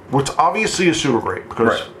down what's obviously a sewer grate,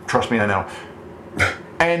 because, trust me, I know.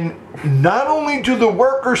 And not only do the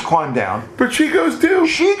workers climb down, but she goes too.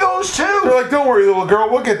 They're like, "Don't worry, little girl,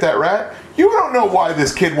 we'll get that rat. You don't know why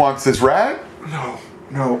this kid wants this rat."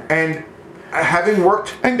 No. And having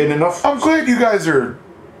worked in enough... I'm glad you guys are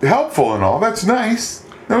helpful and all. That's nice.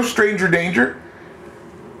 No stranger danger.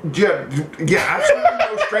 Yeah, absolutely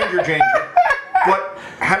no stranger danger. But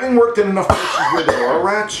having worked in enough places where there are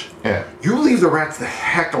rats, you leave the rats the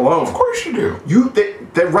heck alone. Of course you do.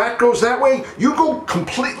 The rat goes that way, you go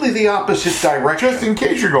completely the opposite direction. Just in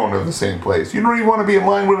case you're going to the same place. You don't even want to be in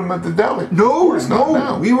line with them at the deli.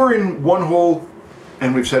 No. We were in one hole,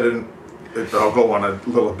 and we've said it, I'll go on a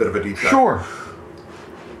little bit of a deep dive. Sure.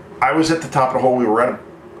 I was at the top of the hole. We were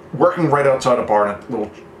working right outside a bar in a little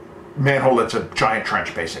manhole that's a giant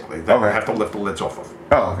trench, basically, that we have to lift the lids off of.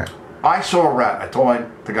 Oh, okay. I saw a rat. I told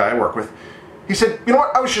the guy I work with. He said, "You know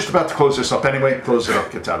what? I was just about to close this up anyway." Close it up,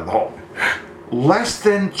 gets out of the hole. Less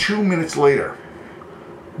than 2 minutes later,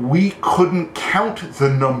 we couldn't count the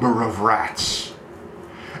number of rats.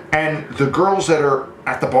 And the girls that are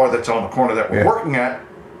at the bar that's on the corner that we're working at,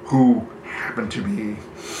 who happen to be,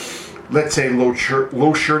 let's say,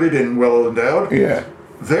 low-shirted and well-endowed,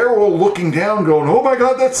 they're all looking down going, "Oh my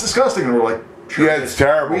God, that's disgusting." And we're like, "Sure, yeah, it's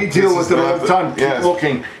terrible. We deal with it all the time. Keep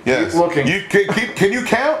looking. Yes. Keep looking." Can you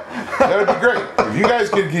count? That would be great. If you guys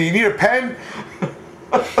can you need a pen?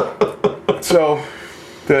 So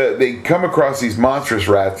they come across these monstrous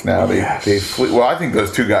rats now. They flee. Well, I think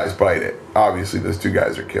those two guys bite it. Obviously, those two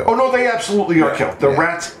guys are killed. Oh no, they absolutely are killed. The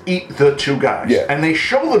rats eat the two guys. Yeah. And they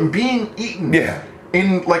show them being eaten. Yeah.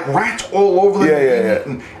 In like rats all over them being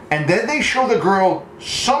eaten. And then they show the girl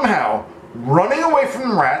somehow running away from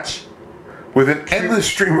the rats. With an endless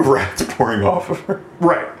stream of rats pouring off of her.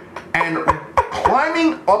 Right. And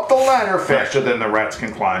climbing up the ladder faster than the rats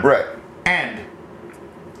can climb. Right. And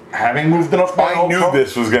having moved enough... I knew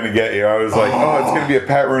this was going to get you. I was like, it's going to be a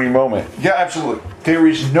Pat Rooney moment. Yeah, absolutely. There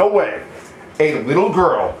is no way a little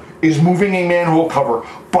girl is moving a manhole cover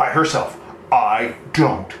by herself. I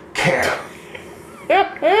don't care.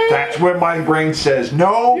 That's where my brain says,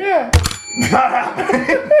 no, not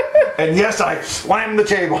happening. And yes, I slammed the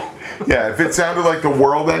table. Yeah, if it sounded like the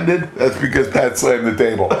world ended, that's because Pat slammed the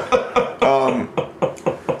table.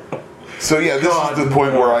 So yeah, this is the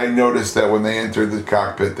point where I noticed that when they entered the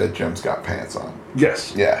cockpit that Jim's got pants on.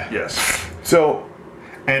 Yes. Yeah. Yes. So...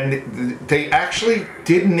 And they actually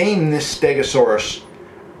did name this Stegosaurus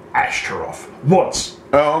Ashtaroth once.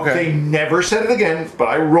 Oh, okay. They never said it again, but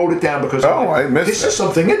I wrote it down because I missed this is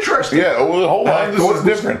something interesting. Yeah, well, hold on, this is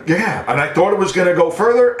different. Yeah, and I thought it was going to go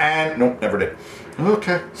further, and nope, never did.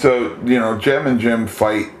 Okay. So, Jem and Jim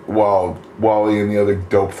fight while Wally and the other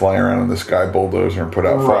dope fly around in the sky bulldozer and put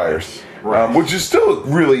out fires. Right. Which is still a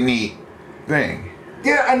really neat thing.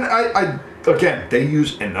 Yeah, and I again, they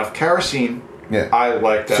use enough kerosene Yeah. I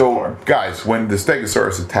like that part. So, guys, when the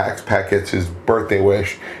Stegosaurus attacks, Pat gets his birthday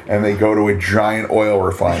wish, and they go to a giant oil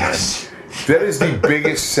refinery. Yes. That is the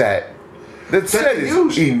biggest set. That set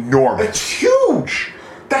is enormous. It's huge.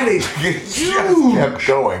 That is It huge. just kept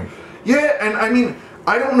going. Yeah, and I mean,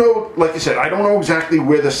 I don't know, like you said, I don't know exactly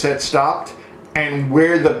where the set stopped and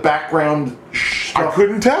where the background stuff. I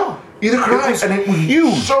couldn't tell. Either could I. And it was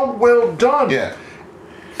huge. So well done. Yeah.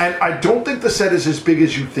 And I don't think the set is as big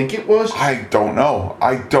as you think it was. I don't know.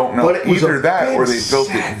 But it was Either a that big or they built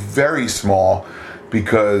set. it very small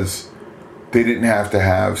because they didn't have to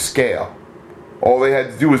have scale. All they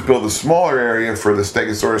had to do was build a smaller area for the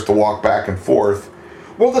Stegosaurus to walk back and forth.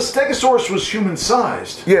 Well, the Stegosaurus was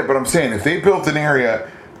human-sized. Yeah, but I'm saying if they built an area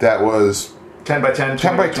that was 10 by 10,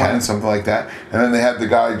 10 by 20. 10, something like that, and then they had the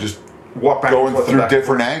guy just Walk back going and forth through and back.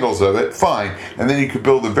 different angles of it, fine. And then you could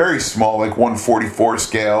build a very small, like 1/44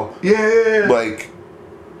 scale, Yeah. like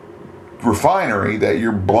refinery that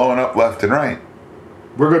you're blowing up left and right.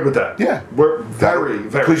 We're good with that. Yeah. We're very,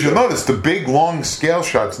 very Because you'll good. notice the big, long scale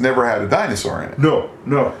shots never had a dinosaur in it. No.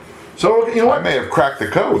 So, you know I what? may have cracked the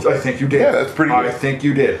code. I think you did. Yeah, that's pretty good. I think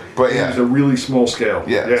you did. But It yeah. was a really small scale.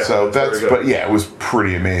 Yeah, so that's very good. but yeah, it was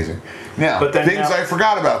pretty amazing. Now, But then things now- I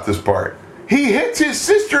forgot about this part. He hits his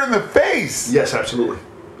sister in the face. Yes, absolutely.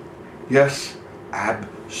 Yes,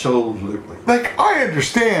 absolutely. Like, I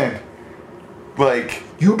understand. Like,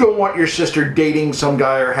 You don't want your sister dating some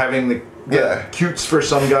guy or having the Yeah. cutes for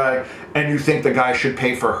some guy, and you think the guy should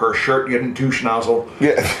pay for her shirt, you douche nozzle.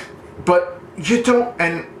 yeah. But you don't.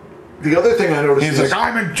 And the other thing I noticed He's is like,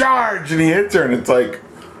 I'm in charge, and he hits her, and it's like,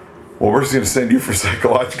 well, we're just going to send you for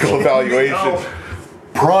psychological evaluation No.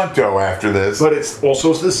 pronto after this. But it's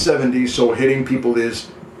also the 70s, so hitting people is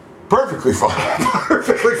Perfectly fine.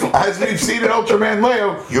 perfectly fine. As we've seen in Ultraman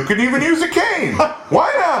Leo, you could even use a cane.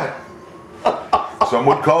 Why not? Some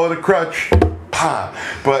would call it a crutch. Pa.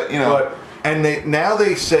 But, you know. But and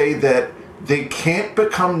they say that they can't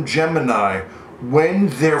become Gemini when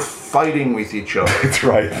they're fighting with each other. That's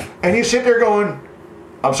right. And you sit there going,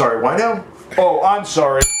 I'm sorry, why now? Oh, I'm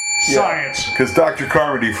sorry. Science. Because Dr.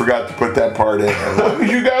 Carmody forgot to put that part in. As long as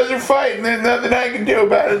you guys are fighting, there's nothing I can do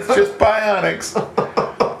about it. It's just bionics.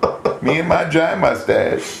 Me and my giant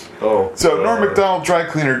mustache. Oh. So Norm Macdonald Dry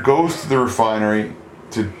Cleaner goes to the refinery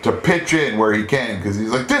to pitch in where he can because he's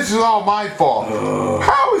like, this is all my fault.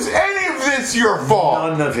 How is any of this your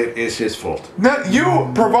fault? None of it is his fault.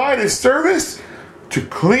 You provide a service to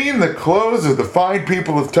clean the clothes of the fine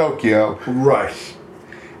people of Tokyo. Right.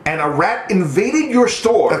 And a rat invaded your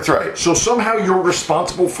store. That's right. So somehow you're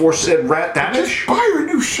responsible for said rat Just damage? buy her a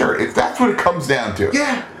new shirt if that's what it comes down to.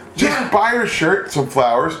 Yeah. Just buy her a shirt, some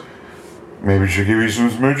flowers. Maybe she'll give you some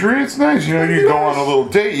smoochery. It's nice, you know. You go on a little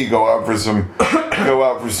date. You go out for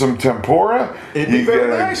some tempura. It'd be you very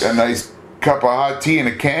get nice. a nice cup of hot tea in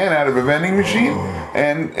a can out of a vending machine,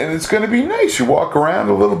 and it's going to be nice. You walk around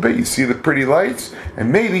a little bit. You see the pretty lights,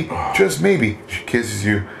 and maybe, just maybe, she kisses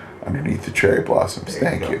you underneath the cherry blossoms.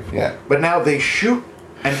 Thank you. Yeah. But now they shoot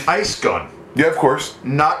an ice gun, Yeah, of course.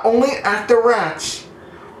 not only at the rats,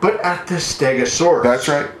 but at the Stegosaurus. That's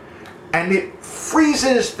right. And it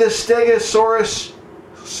freezes the Stegosaurus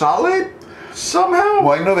solid somehow.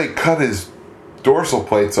 Well, I know they cut his dorsal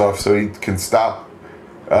plates off so he can stop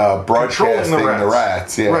broadcasting the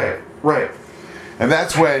rats. Yeah. Right. And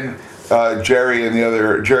that's when Jerry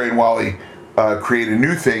and Wally create a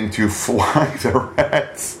new thing to fly the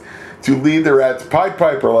rats, to lead the rats Pied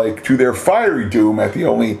Piper like to their fiery doom at the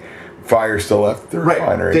only fire still left at the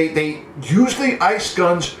refinery. They use the ice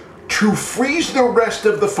guns to freeze the rest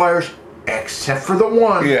of the fires, except for the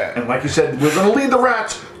one. Yeah. And like you said, we're going to lead the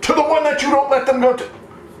rats to the one that you don't let them go to.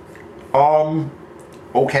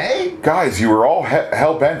 Okay. Guys, you were all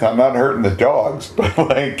hell bent on not hurting the dogs, but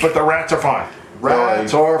But the rats are fine.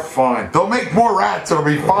 Rats are fine. they'll make more rats. It'll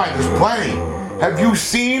be fine. There's plenty. Have you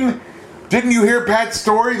seen? Didn't you hear Pat's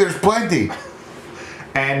story? There's plenty.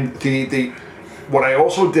 And the what I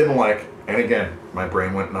also didn't like, and again, my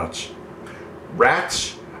brain went nuts.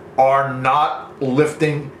 Rats are not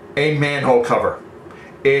lifting a manhole cover.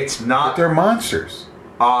 It's not. They're monsters.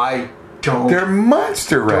 I don't. They're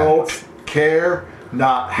monster rats. Don't care.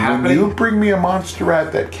 Not When happening. you bring me a monster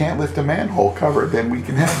rat that can't lift a manhole cover, then we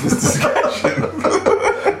can have this discussion.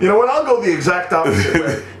 You know what? I'll go the exact opposite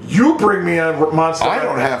way. You bring me a monster. I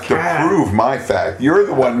don't have to prove my fact. You're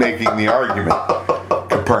the one making the argument,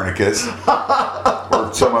 Copernicus.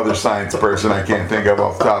 Or some other science person I can't think of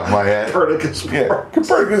off the top of my head. Copernicus. Yeah,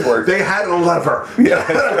 Copernicus works. They had a lever. Yeah,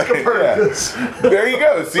 Copernicus. yeah. There you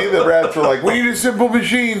go. See, the rats were like, we need a simple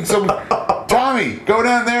machine. Tommy, go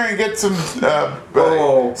down there and get some. One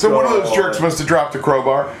of those God. jerks must have dropped a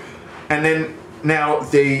crowbar. And then now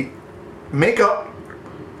they make up,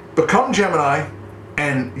 become Gemini,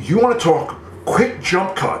 and you want to talk quick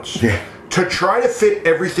jump cuts to try to fit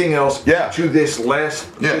everything else to this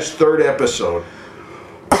this third episode.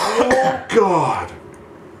 Oh, God.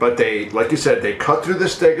 But they, like you said, they cut through the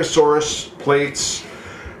Stegosaurus plates.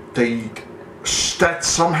 That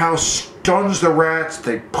somehow stuns the rats.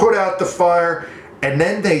 They put out the fire, and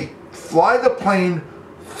then they fly the plane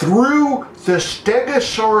through the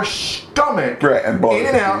Stegosaurus stomach, and in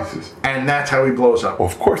and out, and that's how he blows up. Well,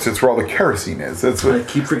 of course, it's where all the kerosene is. That's what I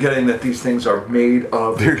keep forgetting that these things are made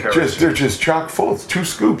of kerosene. They're just chock full. It's 2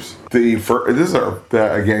 scoops. This is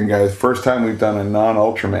again, guys, first time we've done a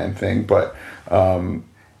non-Ultraman thing, but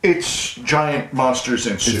it's giant monsters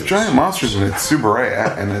in suits. It's giant monsters, and it's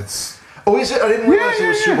Subaraya, and it's. Oh, is it? I didn't realize it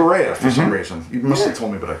was Subaraya for some reason. You must have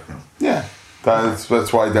told me, but I. Yeah,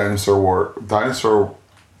 that's why Dinosaur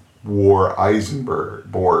War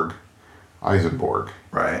Eisenborg,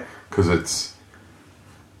 right? Because it's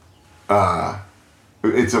a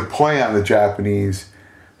play on the Japanese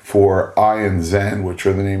for Ai and Zen, which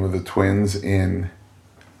are the name of the twins in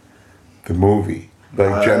the movie,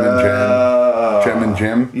 like Jem and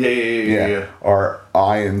Jim. Yeah. Are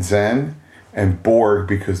Ai and Zen, and Borg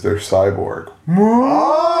because they're cyborg.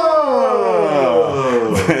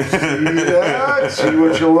 See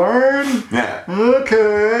what you learn? Yeah.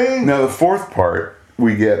 Okay. Now, the fourth part,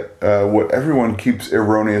 we get what everyone keeps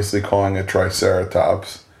erroneously calling a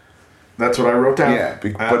Triceratops. That's what I wrote down. Yeah,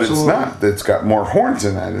 but it's not. It's got more horns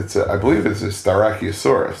in that. I believe it's a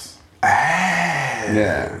Styracosaurus.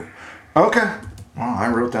 Yeah. Okay. Well, I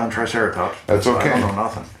wrote down Triceratops. That's okay. I don't know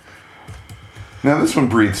nothing. Now, this one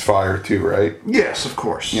breathes fire too, right? Yes, of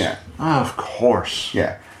course. Yeah. Of course.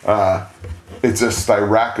 Yeah. It's a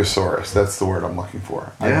Styracosaurus. That's the word I'm looking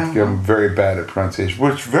for. Yeah. I'm very bad at pronunciation,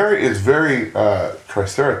 which is very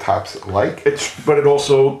Triceratops-like. But it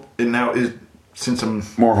also now is, since I'm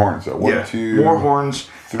more horns though. One, two, more horns,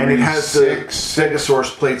 3, and it has 6. the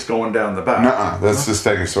Stegosaurus plates going down the back. That's the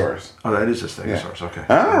Stegosaurus. Oh, that is a Stegosaurus. Yeah. Okay.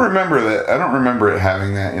 I don't remember that. I don't remember it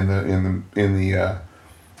having that in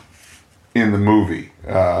the movie.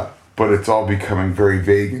 But it's all becoming very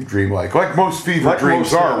vague and dreamlike, like most fever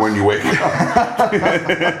dreams are when you wake up.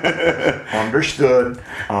 Understood.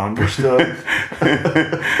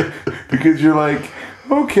 Because you're like,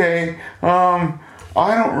 okay,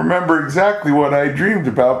 I don't remember exactly what I dreamed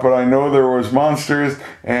about, but I know there was monsters,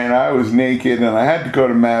 and I was naked, and I had to go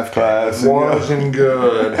to math class. Wasn't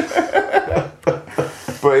good.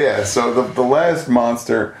 But yeah, so the last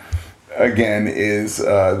monster, again, is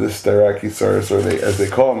the Styracosaurus, or as they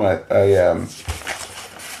call him,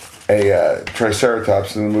 a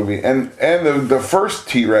Triceratops in the movie. And the first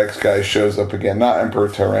T-Rex guy shows up again, not Emperor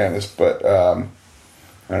Tyrannus, but I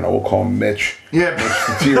don't know, we'll call him Mitch. Yeah. Mitch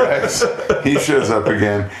the T-Rex. He shows up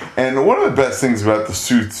again. And one of the best things about the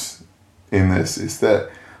suits in this is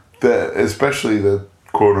that especially the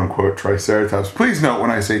quote-unquote Triceratops. Please note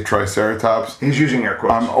when I say Triceratops, he's using air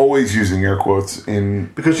quotes. I'm always using air quotes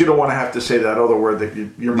because you don't want to have to say that other word that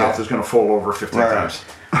your mouth is going to fall over 15 times.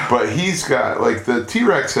 But he's got, like, the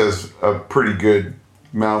T-Rex has a pretty good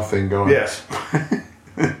mouth thing going. Yes.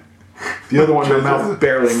 The other one, the mouth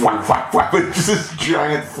barely moves. It's just this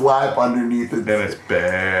giant flap underneath it. And it's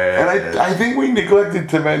bad. And I think we neglected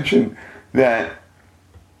to mention that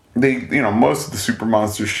most of the super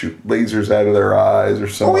monsters shoot lasers out of their eyes or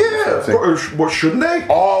something. Oh, yeah. What, shouldn't they?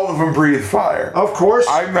 All of them breathe fire. Of course.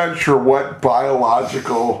 I'm not sure what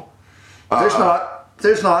biological... There's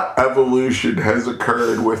not. Evolution has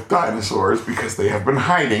occurred with dinosaurs because they have been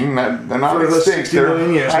hiding. They're not for the 60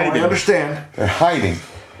 million years. I understand. They're hiding.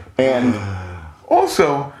 And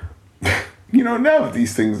also, now that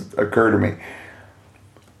these things occur to me,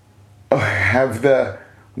 have the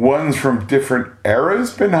ones from different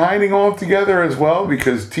eras been hiding all together as well?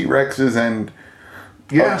 Because T-Rexes and...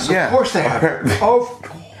 Yes, of course they have. Of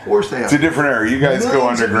course they have. It's a different era. You guys go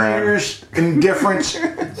underground. Years in difference,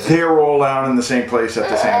 they're all out in the same place at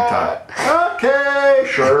the same time. Okay,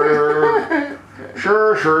 sure.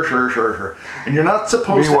 Sure. And you're not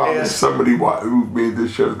supposed to ask... somebody who made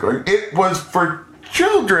this show going, it was for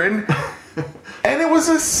children, and it was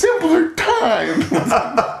a simpler time.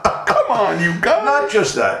 Come on, you guys. Not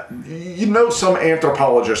just that. Some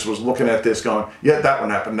anthropologist was looking at this going, yeah, that one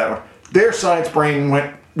happened, that one. Their science brain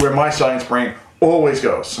went where my science brain always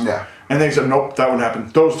goes. Yeah. And they said, nope, that wouldn't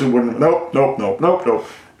happen. Those two wouldn't. Nope.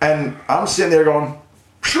 And I'm sitting there going,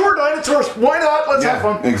 sure, dinosaurs, why not? Let's have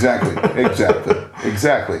fun. Exactly.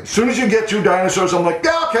 As soon as you get 2 dinosaurs, I'm like,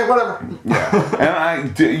 yeah, okay, whatever. Yeah.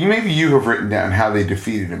 And maybe you have written down how they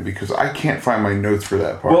defeated him, because I can't find my notes for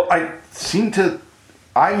that part. Well, I seem to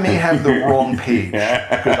I may have the wrong page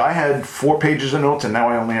because I had 4 pages of notes and now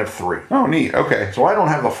I only have 3. Oh, neat. Okay. So I don't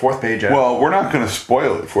have the 4th page yet. Well, we're not going to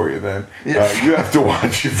spoil it for you then. You have to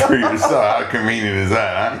watch it for yourself. How convenient is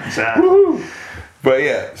that, huh? Exactly. Woo-hoo. But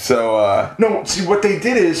yeah, so... No, see, what they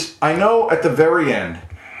did is, I know at the very end,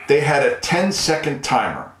 they had a 10-second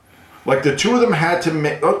timer. Like, the two of them had to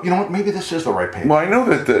make... Oh, you know what? Maybe this is the right page. Well, I know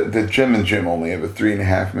that the Jim and Jim only have a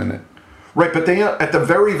 3.5 minute. Right, but they at the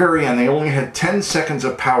very, very end, they only had 10 seconds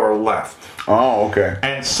of power left. Oh, okay.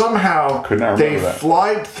 And somehow they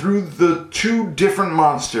flied through the 2 different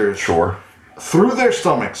monsters. Sure. Through their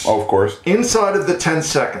stomachs. Oh, of course. Inside of the 10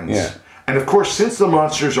 seconds. Yeah. And of course, since the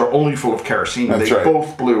monsters are only full of kerosene, they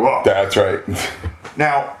both blew up. That's right.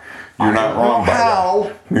 Now, you're not wrong about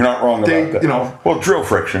that. You're not wrong about that. You know, well, drill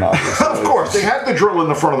friction, obviously. Of course, they had the drill in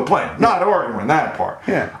the front of the plane. Not arguing that part.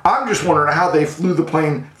 Yeah. I'm just wondering how they flew the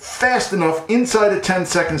plane fast enough inside of 10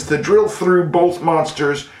 seconds to drill through both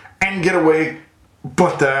monsters and get away.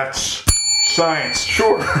 But that's science.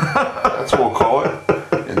 Sure. That's what we'll call it.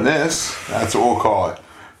 And that's what we'll call it.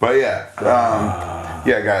 But yeah,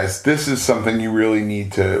 guys, this is something you really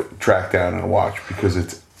need to track down and watch because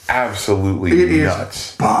it's absolutely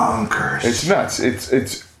nuts. Bonkers. It's nuts.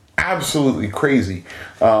 It's absolutely crazy.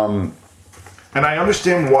 And I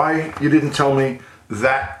understand why you didn't tell me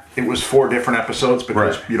that it was 4 different episodes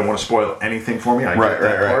because you don't want to spoil anything for me. I get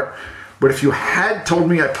that part. But if you had told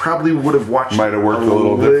me, I probably would have watched. Might have worked a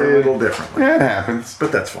little differently. Yeah, it happens.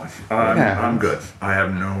 But that's fine. I'm good. I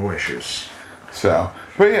have no issues. So,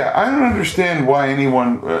 but yeah, I don't understand why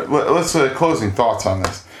anyone. Let's closing thoughts on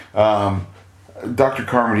this. Dr.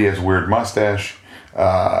 Carmody has a weird mustache.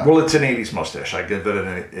 Well, it's an 80s mustache. I get that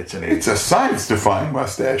it's an 80s. It's a science-defying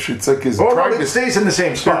mustache. It's like his. It stays in the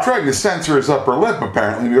same spot. They're trying to censor his upper lip,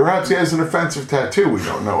 apparently. Perhaps he has an offensive tattoo we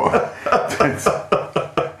don't know of.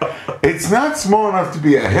 It's not small enough to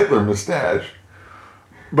be a Hitler mustache.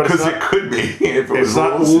 Because it could be. If it's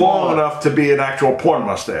not long enough to be an actual porn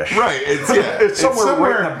mustache. Right. It's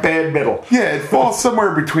somewhere in a bad middle. Yeah, it falls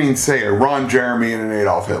somewhere between, say, a Ron Jeremy and an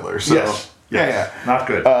Adolf Hitler. So, yes. Yeah. Not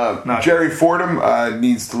good. Jerry Fordham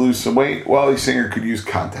needs to lose some weight. Wally Singer could use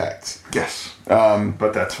contacts. Yes.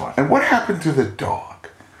 But that's fine. And what happened to the dog?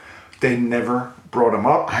 They never brought him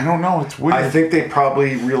up. I don't know. It's weird. I think they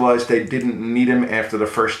probably realized they didn't need him after the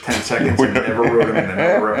first 10 seconds and never wrote him in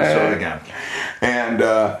another episode again.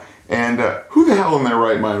 And who the hell in their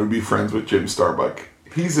right mind would be friends with Jim Starbuck?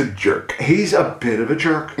 He's a jerk. He's a bit of a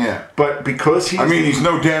jerk. Yeah. But because he's... he's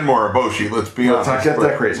no Dan Moriboshi, let's be honest. Let's not get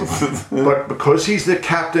that crazy. But because he's the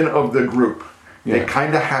captain of the group, they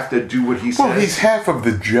kind of have to do what he says. Well, he's half of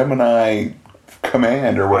the Gemini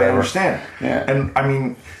command or whatever. I understand. Yeah.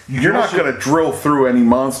 And, you're not going to drill through any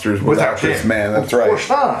monsters without this man. That's right. Of course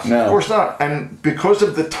not. No. Of course not. And because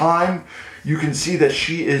of the time, you can see that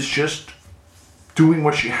she is just doing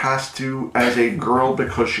what she has to as a girl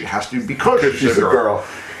because she has to because she's a girl.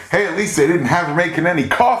 Hey, at least they didn't have her making any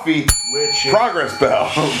coffee. Progress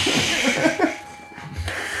bell.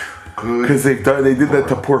 Because they did that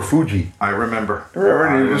to poor Fuji. I remember.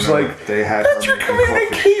 And you're just like, they had that's your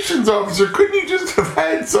communications officer. Couldn't you just have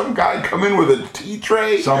had some guy come in with a tea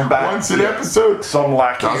tray once an episode? Some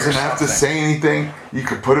lackey doesn't have to say anything. You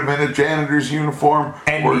could put him in a janitor's uniform.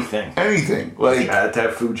 Anything. Like, you had to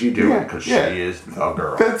have Fuji do it because she is the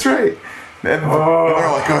girl. That's right. And they're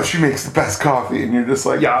like, oh, she makes the best coffee. And you're just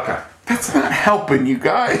like, yeah, okay. That's not helping you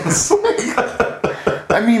guys.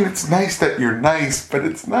 It's nice that you're nice, but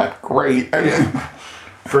it's not great.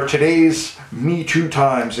 For today's Me Too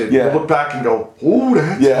times, you look back and go, oh,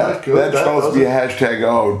 that's good. That's supposed to be a hashtag,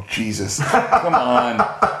 oh, Jesus. Come on.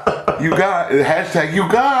 Hashtag you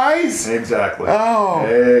guys. Exactly. Oh.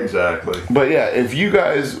 Exactly. But yeah, if you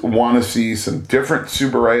guys want to see some different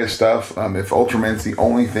Subaraya stuff, if Ultraman's the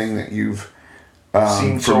only thing that you've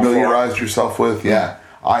familiarized yourself with,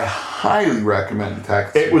 I highly recommend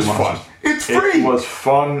Attack. It was fun. It's free. It was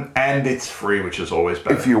fun and it's free, which is always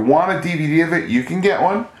better. If you want a DVD of it, you can get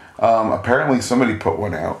one. Apparently somebody put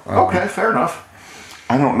one out. Okay, fair enough.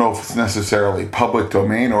 I don't know if it's necessarily public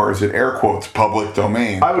domain or is it air quotes public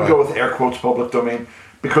domain. I would go with air quotes public domain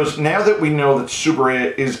because now that we know that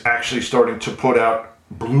Subaraya is actually starting to put out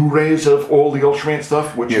Blu-rays of all the Ultraman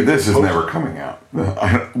stuff, which this is never coming out.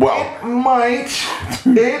 Well,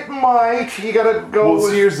 it might. You gotta go.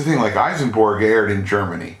 Well, here's the thing: like Eisenborg aired in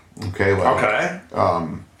Germany, in the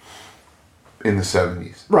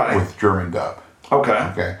 70s, right, with German dub.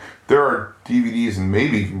 Okay. there are DVDs and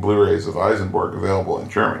maybe even Blu-rays of Eisenberg available in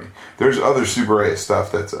Germany. There's other Super 8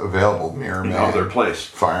 stuff that's available, Mirror Man, other place,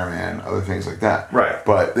 Fireman, other things like that. Right.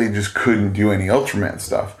 But they just couldn't do any Ultraman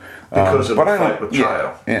stuff because of the fight with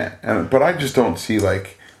Chio. But I just don't see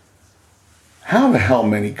like. How the hell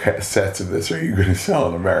many sets of this are you going to sell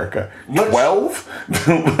in America? 12?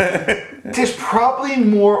 There's probably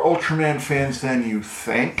more Ultraman fans than you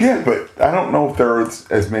think. Yeah, but I don't know if there are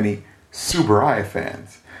as many Super Eye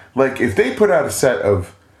fans. Like, if they put out a set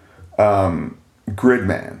of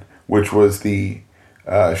Gridman, which was the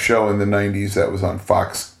show in the 90s that was on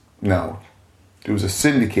Fox. No, it was a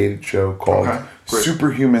syndicated show called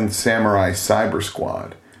Superhuman Samurai Cyber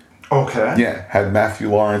Squad. Okay. Yeah, had Matthew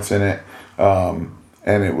Lawrence in it.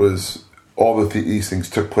 And it was all these things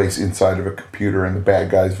took place inside of a computer, and the bad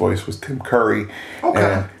guy's voice was Tim Curry. Okay.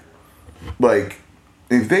 And like,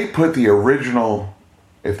 if they put Gridman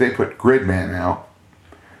out,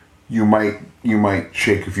 you might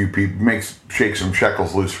shake a few people, shake some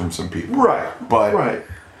shekels loose from some people. Right. But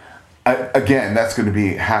again, that's going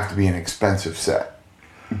to have to be an expensive set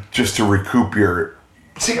just to recoup your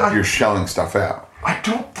shelling stuff out. I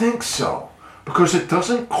don't think so. Because it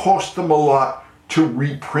doesn't cost them a lot to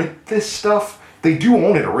reprint this stuff. They do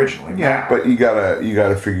own it originally. Yeah, but you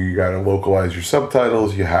gotta figure you gotta localize your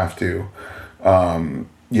subtitles. You have to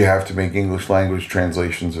make English language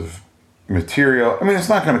translations of material. I mean, it's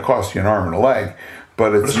not going to cost you an arm and a leg,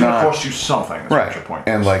 but it's going to cost you something. That's right. Your point.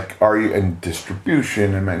 And and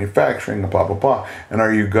distribution and manufacturing and blah blah blah. And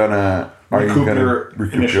are you gonna recoup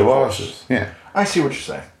your losses? Yeah. I see what you're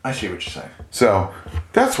saying. So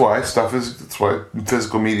that's why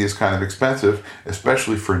physical media is kind of expensive,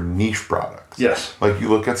 especially for niche products. Yes. Like you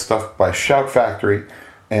look at stuff by Shout Factory,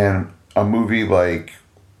 and a movie like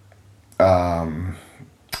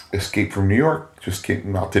Escape from New York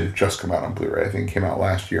didn't just come out on Blu-ray. I think it came out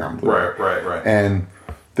last year on Blu-ray. Right. And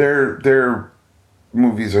their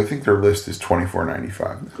movies, I think their list is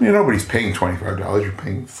 $24.95. Nobody's paying $25. You're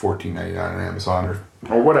paying $14.99 on Amazon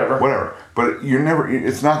or whatever. But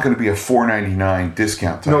it's not going to be a $4.99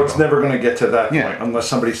 discount title. No, it's never going to get to that point unless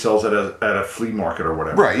somebody sells it at a flea market or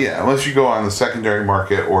whatever. Right, yeah. Unless you go on the secondary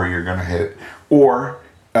market, or you're going to hit, or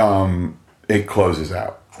it closes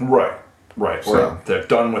out. Right. So, or they're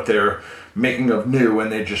done with their making of new and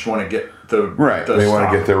they just want to get the they want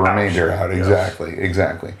to get the remainder out.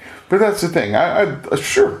 Exactly. But that's the thing. I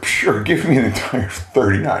sure give me an entire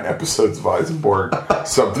 39 episodes of Eisenberg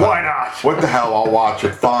subtitle. Why not? What the hell? I'll watch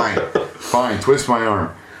it. Fine. Twist my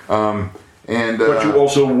arm. But you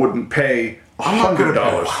also wouldn't pay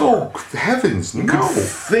 $100 for it. Heavens, no. You could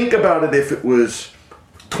think about it if it was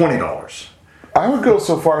 $20. I would go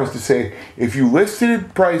so far as to say, if you listed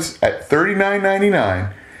it price at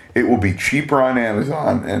 $39.99, it will be cheaper on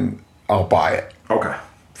Amazon, and I'll buy it. Okay,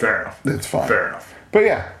 fair enough. That's fine. Fair enough. But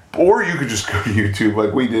yeah, or you could just go to YouTube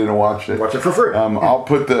like we did and watch it. Watch it for free. I'm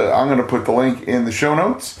going to put the link in the show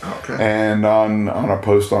notes. Okay. And on a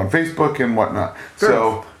post on Facebook and whatnot. Fair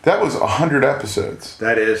enough. That was 100 episodes.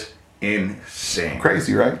 That is insane.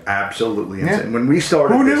 Crazy, right? Absolutely insane. Yeah. When we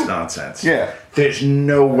started this nonsense, there's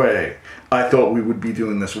no way I thought we would be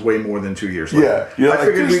doing this way more than 2 years later.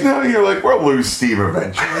 Yeah. You're like, we'll lose steam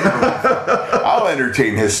eventually. I'll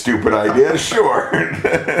entertain his stupid idea, sure.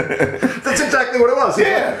 That's exactly what it was.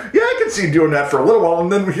 Yeah. Yeah, I could see doing that for a little while, and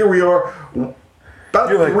then here we are,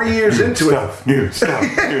 about 3 years into it. New stuff.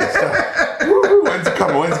 When's it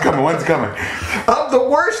coming? I'm the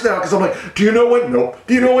worst now, because I'm like, do you know when? Nope.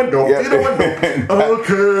 Do you know when? Nope. Do you know when? Nope.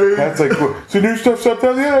 Okay. That's like, so new stuff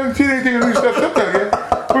subtitle? Yeah, I haven't seen anything of new stuff subtitle yet.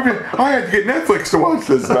 I had to get Netflix to watch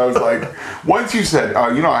this, and I was like, once you said,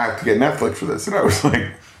 I have to get Netflix for this, and I was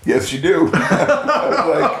like, yes, you do. I was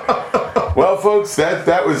like, well, folks,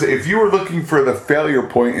 that was, if you were looking for the failure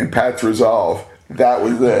point in Pat's resolve, that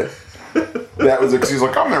was it. That was it. He's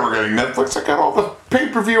like, I'm never getting Netflix. I got all the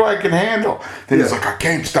pay-per-view I can handle. Then he's like, I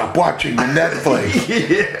can't stop watching the Netflix.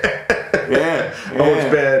 Yeah. Oh, it's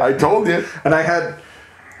bad. I told you. And I had,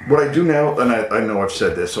 what I do now, and I know I've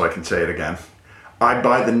said this, so I can say it again. I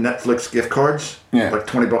buy the Netflix gift cards, like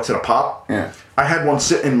 $20 at a pop. Yeah. I had one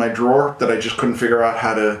sit in my drawer that I just couldn't figure out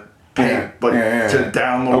how to pay, to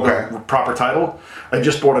download the proper title. I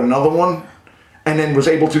just bought another one, and then was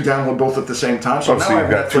able to download both at the same time. So now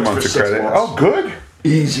you've got Netflix 2 months of credit. Oh, good.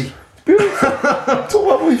 Easy. Beautiful. It's a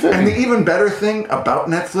lovely thing. And the even better thing about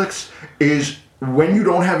Netflix is when you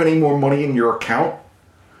don't have any more money in your account,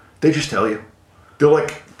 they just tell you. They're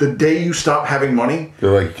like, the day you stop having money,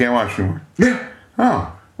 they're like, you can't watch anymore. Yeah.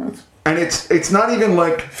 Oh. And it's not even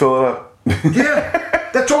like... Fill it up. Yeah.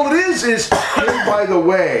 That's all it is, hey, by the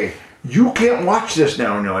way, you can't watch this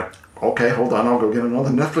now. And you're like, okay, hold on, I'll go get another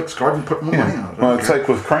Netflix card and put my money on it. Well, it's like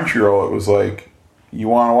with Crunchyroll, it was like, you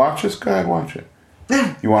want to watch this? Go ahead, watch it.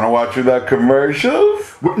 You want to watch without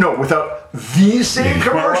commercials? No, without the same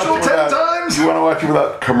commercial 10 times? You want to watch it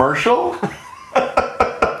without commercial?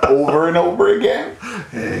 Over and over again?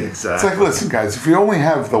 Exactly. It's like, listen, guys, if you only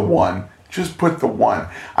have the one, just put the one.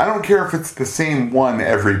 I don't care if it's the same one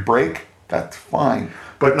every break. That's fine.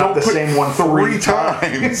 But not the same one three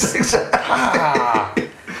times. Exactly.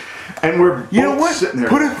 And we're both you know what? Sitting there.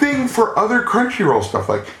 Put a thing for other Crunchyroll stuff.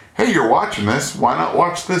 Like, hey, you're watching this. Why not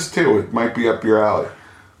watch this too? It might be up your alley.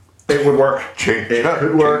 It would work. Change it up,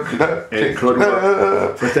 could work. change it up, It could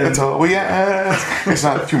work. But then, that's all we ask. It's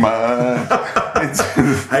not too much.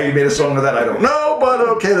 How you made a song of that, I don't know, but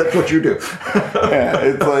okay, that's what you do. Yeah,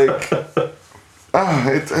 it's like,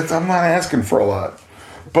 I'm not asking for a lot.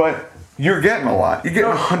 But you're getting a lot. You're getting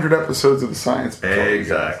 100 episodes of the Science Patrol.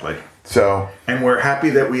 Exactly. So, and we're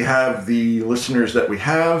happy that we have the listeners that we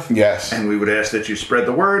have. Yes. And we would ask that you spread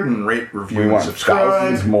the word and rate, review, we and want subscribe.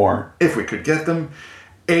 thousands more. If we could get them.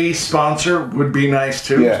 A sponsor would be nice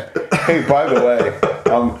too. Yeah. Hey, by the way,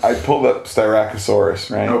 I pulled up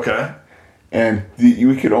Styracosaurus, right? Okay. And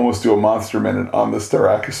we could almost do a Monster Minute on the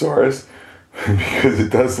Styracosaurus because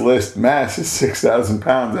it does list mass is 6,000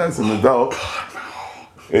 pounds as an adult.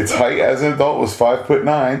 Its height as an adult was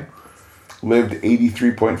 5'9". Lived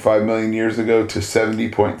 83.5 million years ago to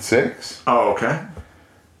 70.6. Oh, okay.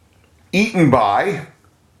 Eaten by.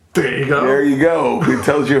 There you go. There you go. It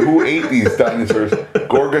tells you who ate these dinosaurs.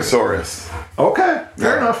 Gorgosaurus. Okay,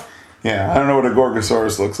 fair enough. Yeah, I don't know what a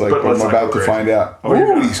Gorgosaurus looks like, but I'm about to find out. Oh,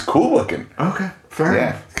 Ooh, he's cool looking. Okay, fair Yeah,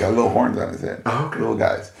 enough. he's got little horns on his head. Oh, okay. Little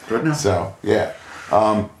guys. Good enough. So, yeah.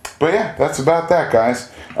 But yeah, that's about that,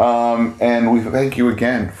 guys. And we thank you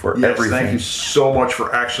again for everything. Thank you so much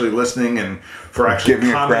for actually listening and for actually giving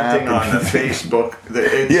a commenting crap on the Facebook.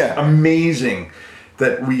 It's amazing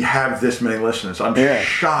that we have this many listeners. I'm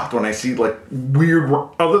shocked when I see like weird,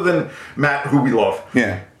 other than Matt, who we love.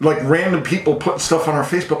 Yeah. Like random people putting stuff on our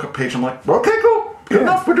Facebook page. I'm like, okay, cool. Good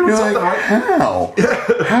enough. We're doing You're something like, right. How?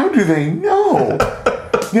 How do they know?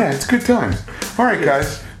 Yeah, it's good times. All right,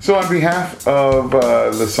 guys. So on behalf of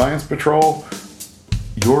the Science Patrol,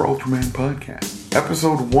 your Ultraman podcast,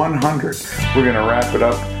 episode 100, we're going to wrap it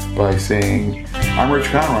up by saying, I'm Rich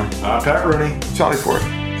Conroy. I'm Pat Rooney. Charlie Ford.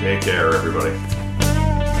 Take care, everybody.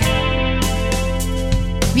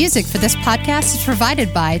 Music for this podcast is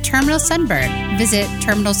provided by Terminal Sunburn. Visit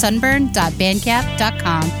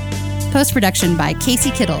terminalsunburn.bandcamp.com. Post-production by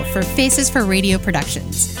Casey Kittle for Faces for Radio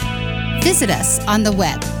Productions. Visit us on the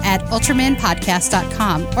web at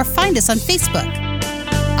ultramanpodcast.com or find us on Facebook.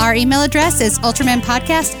 Our email address is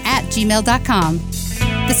ultramanpodcast@gmail.com.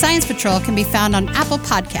 The Science Patrol can be found on Apple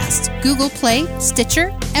Podcasts, Google Play,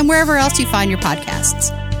 Stitcher, and wherever else you find your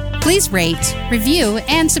podcasts. Please rate, review,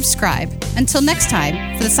 and subscribe. Until next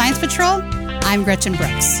time, for the Science Patrol, I'm Gretchen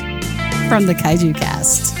Brooks from the Kaiju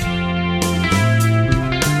Cast.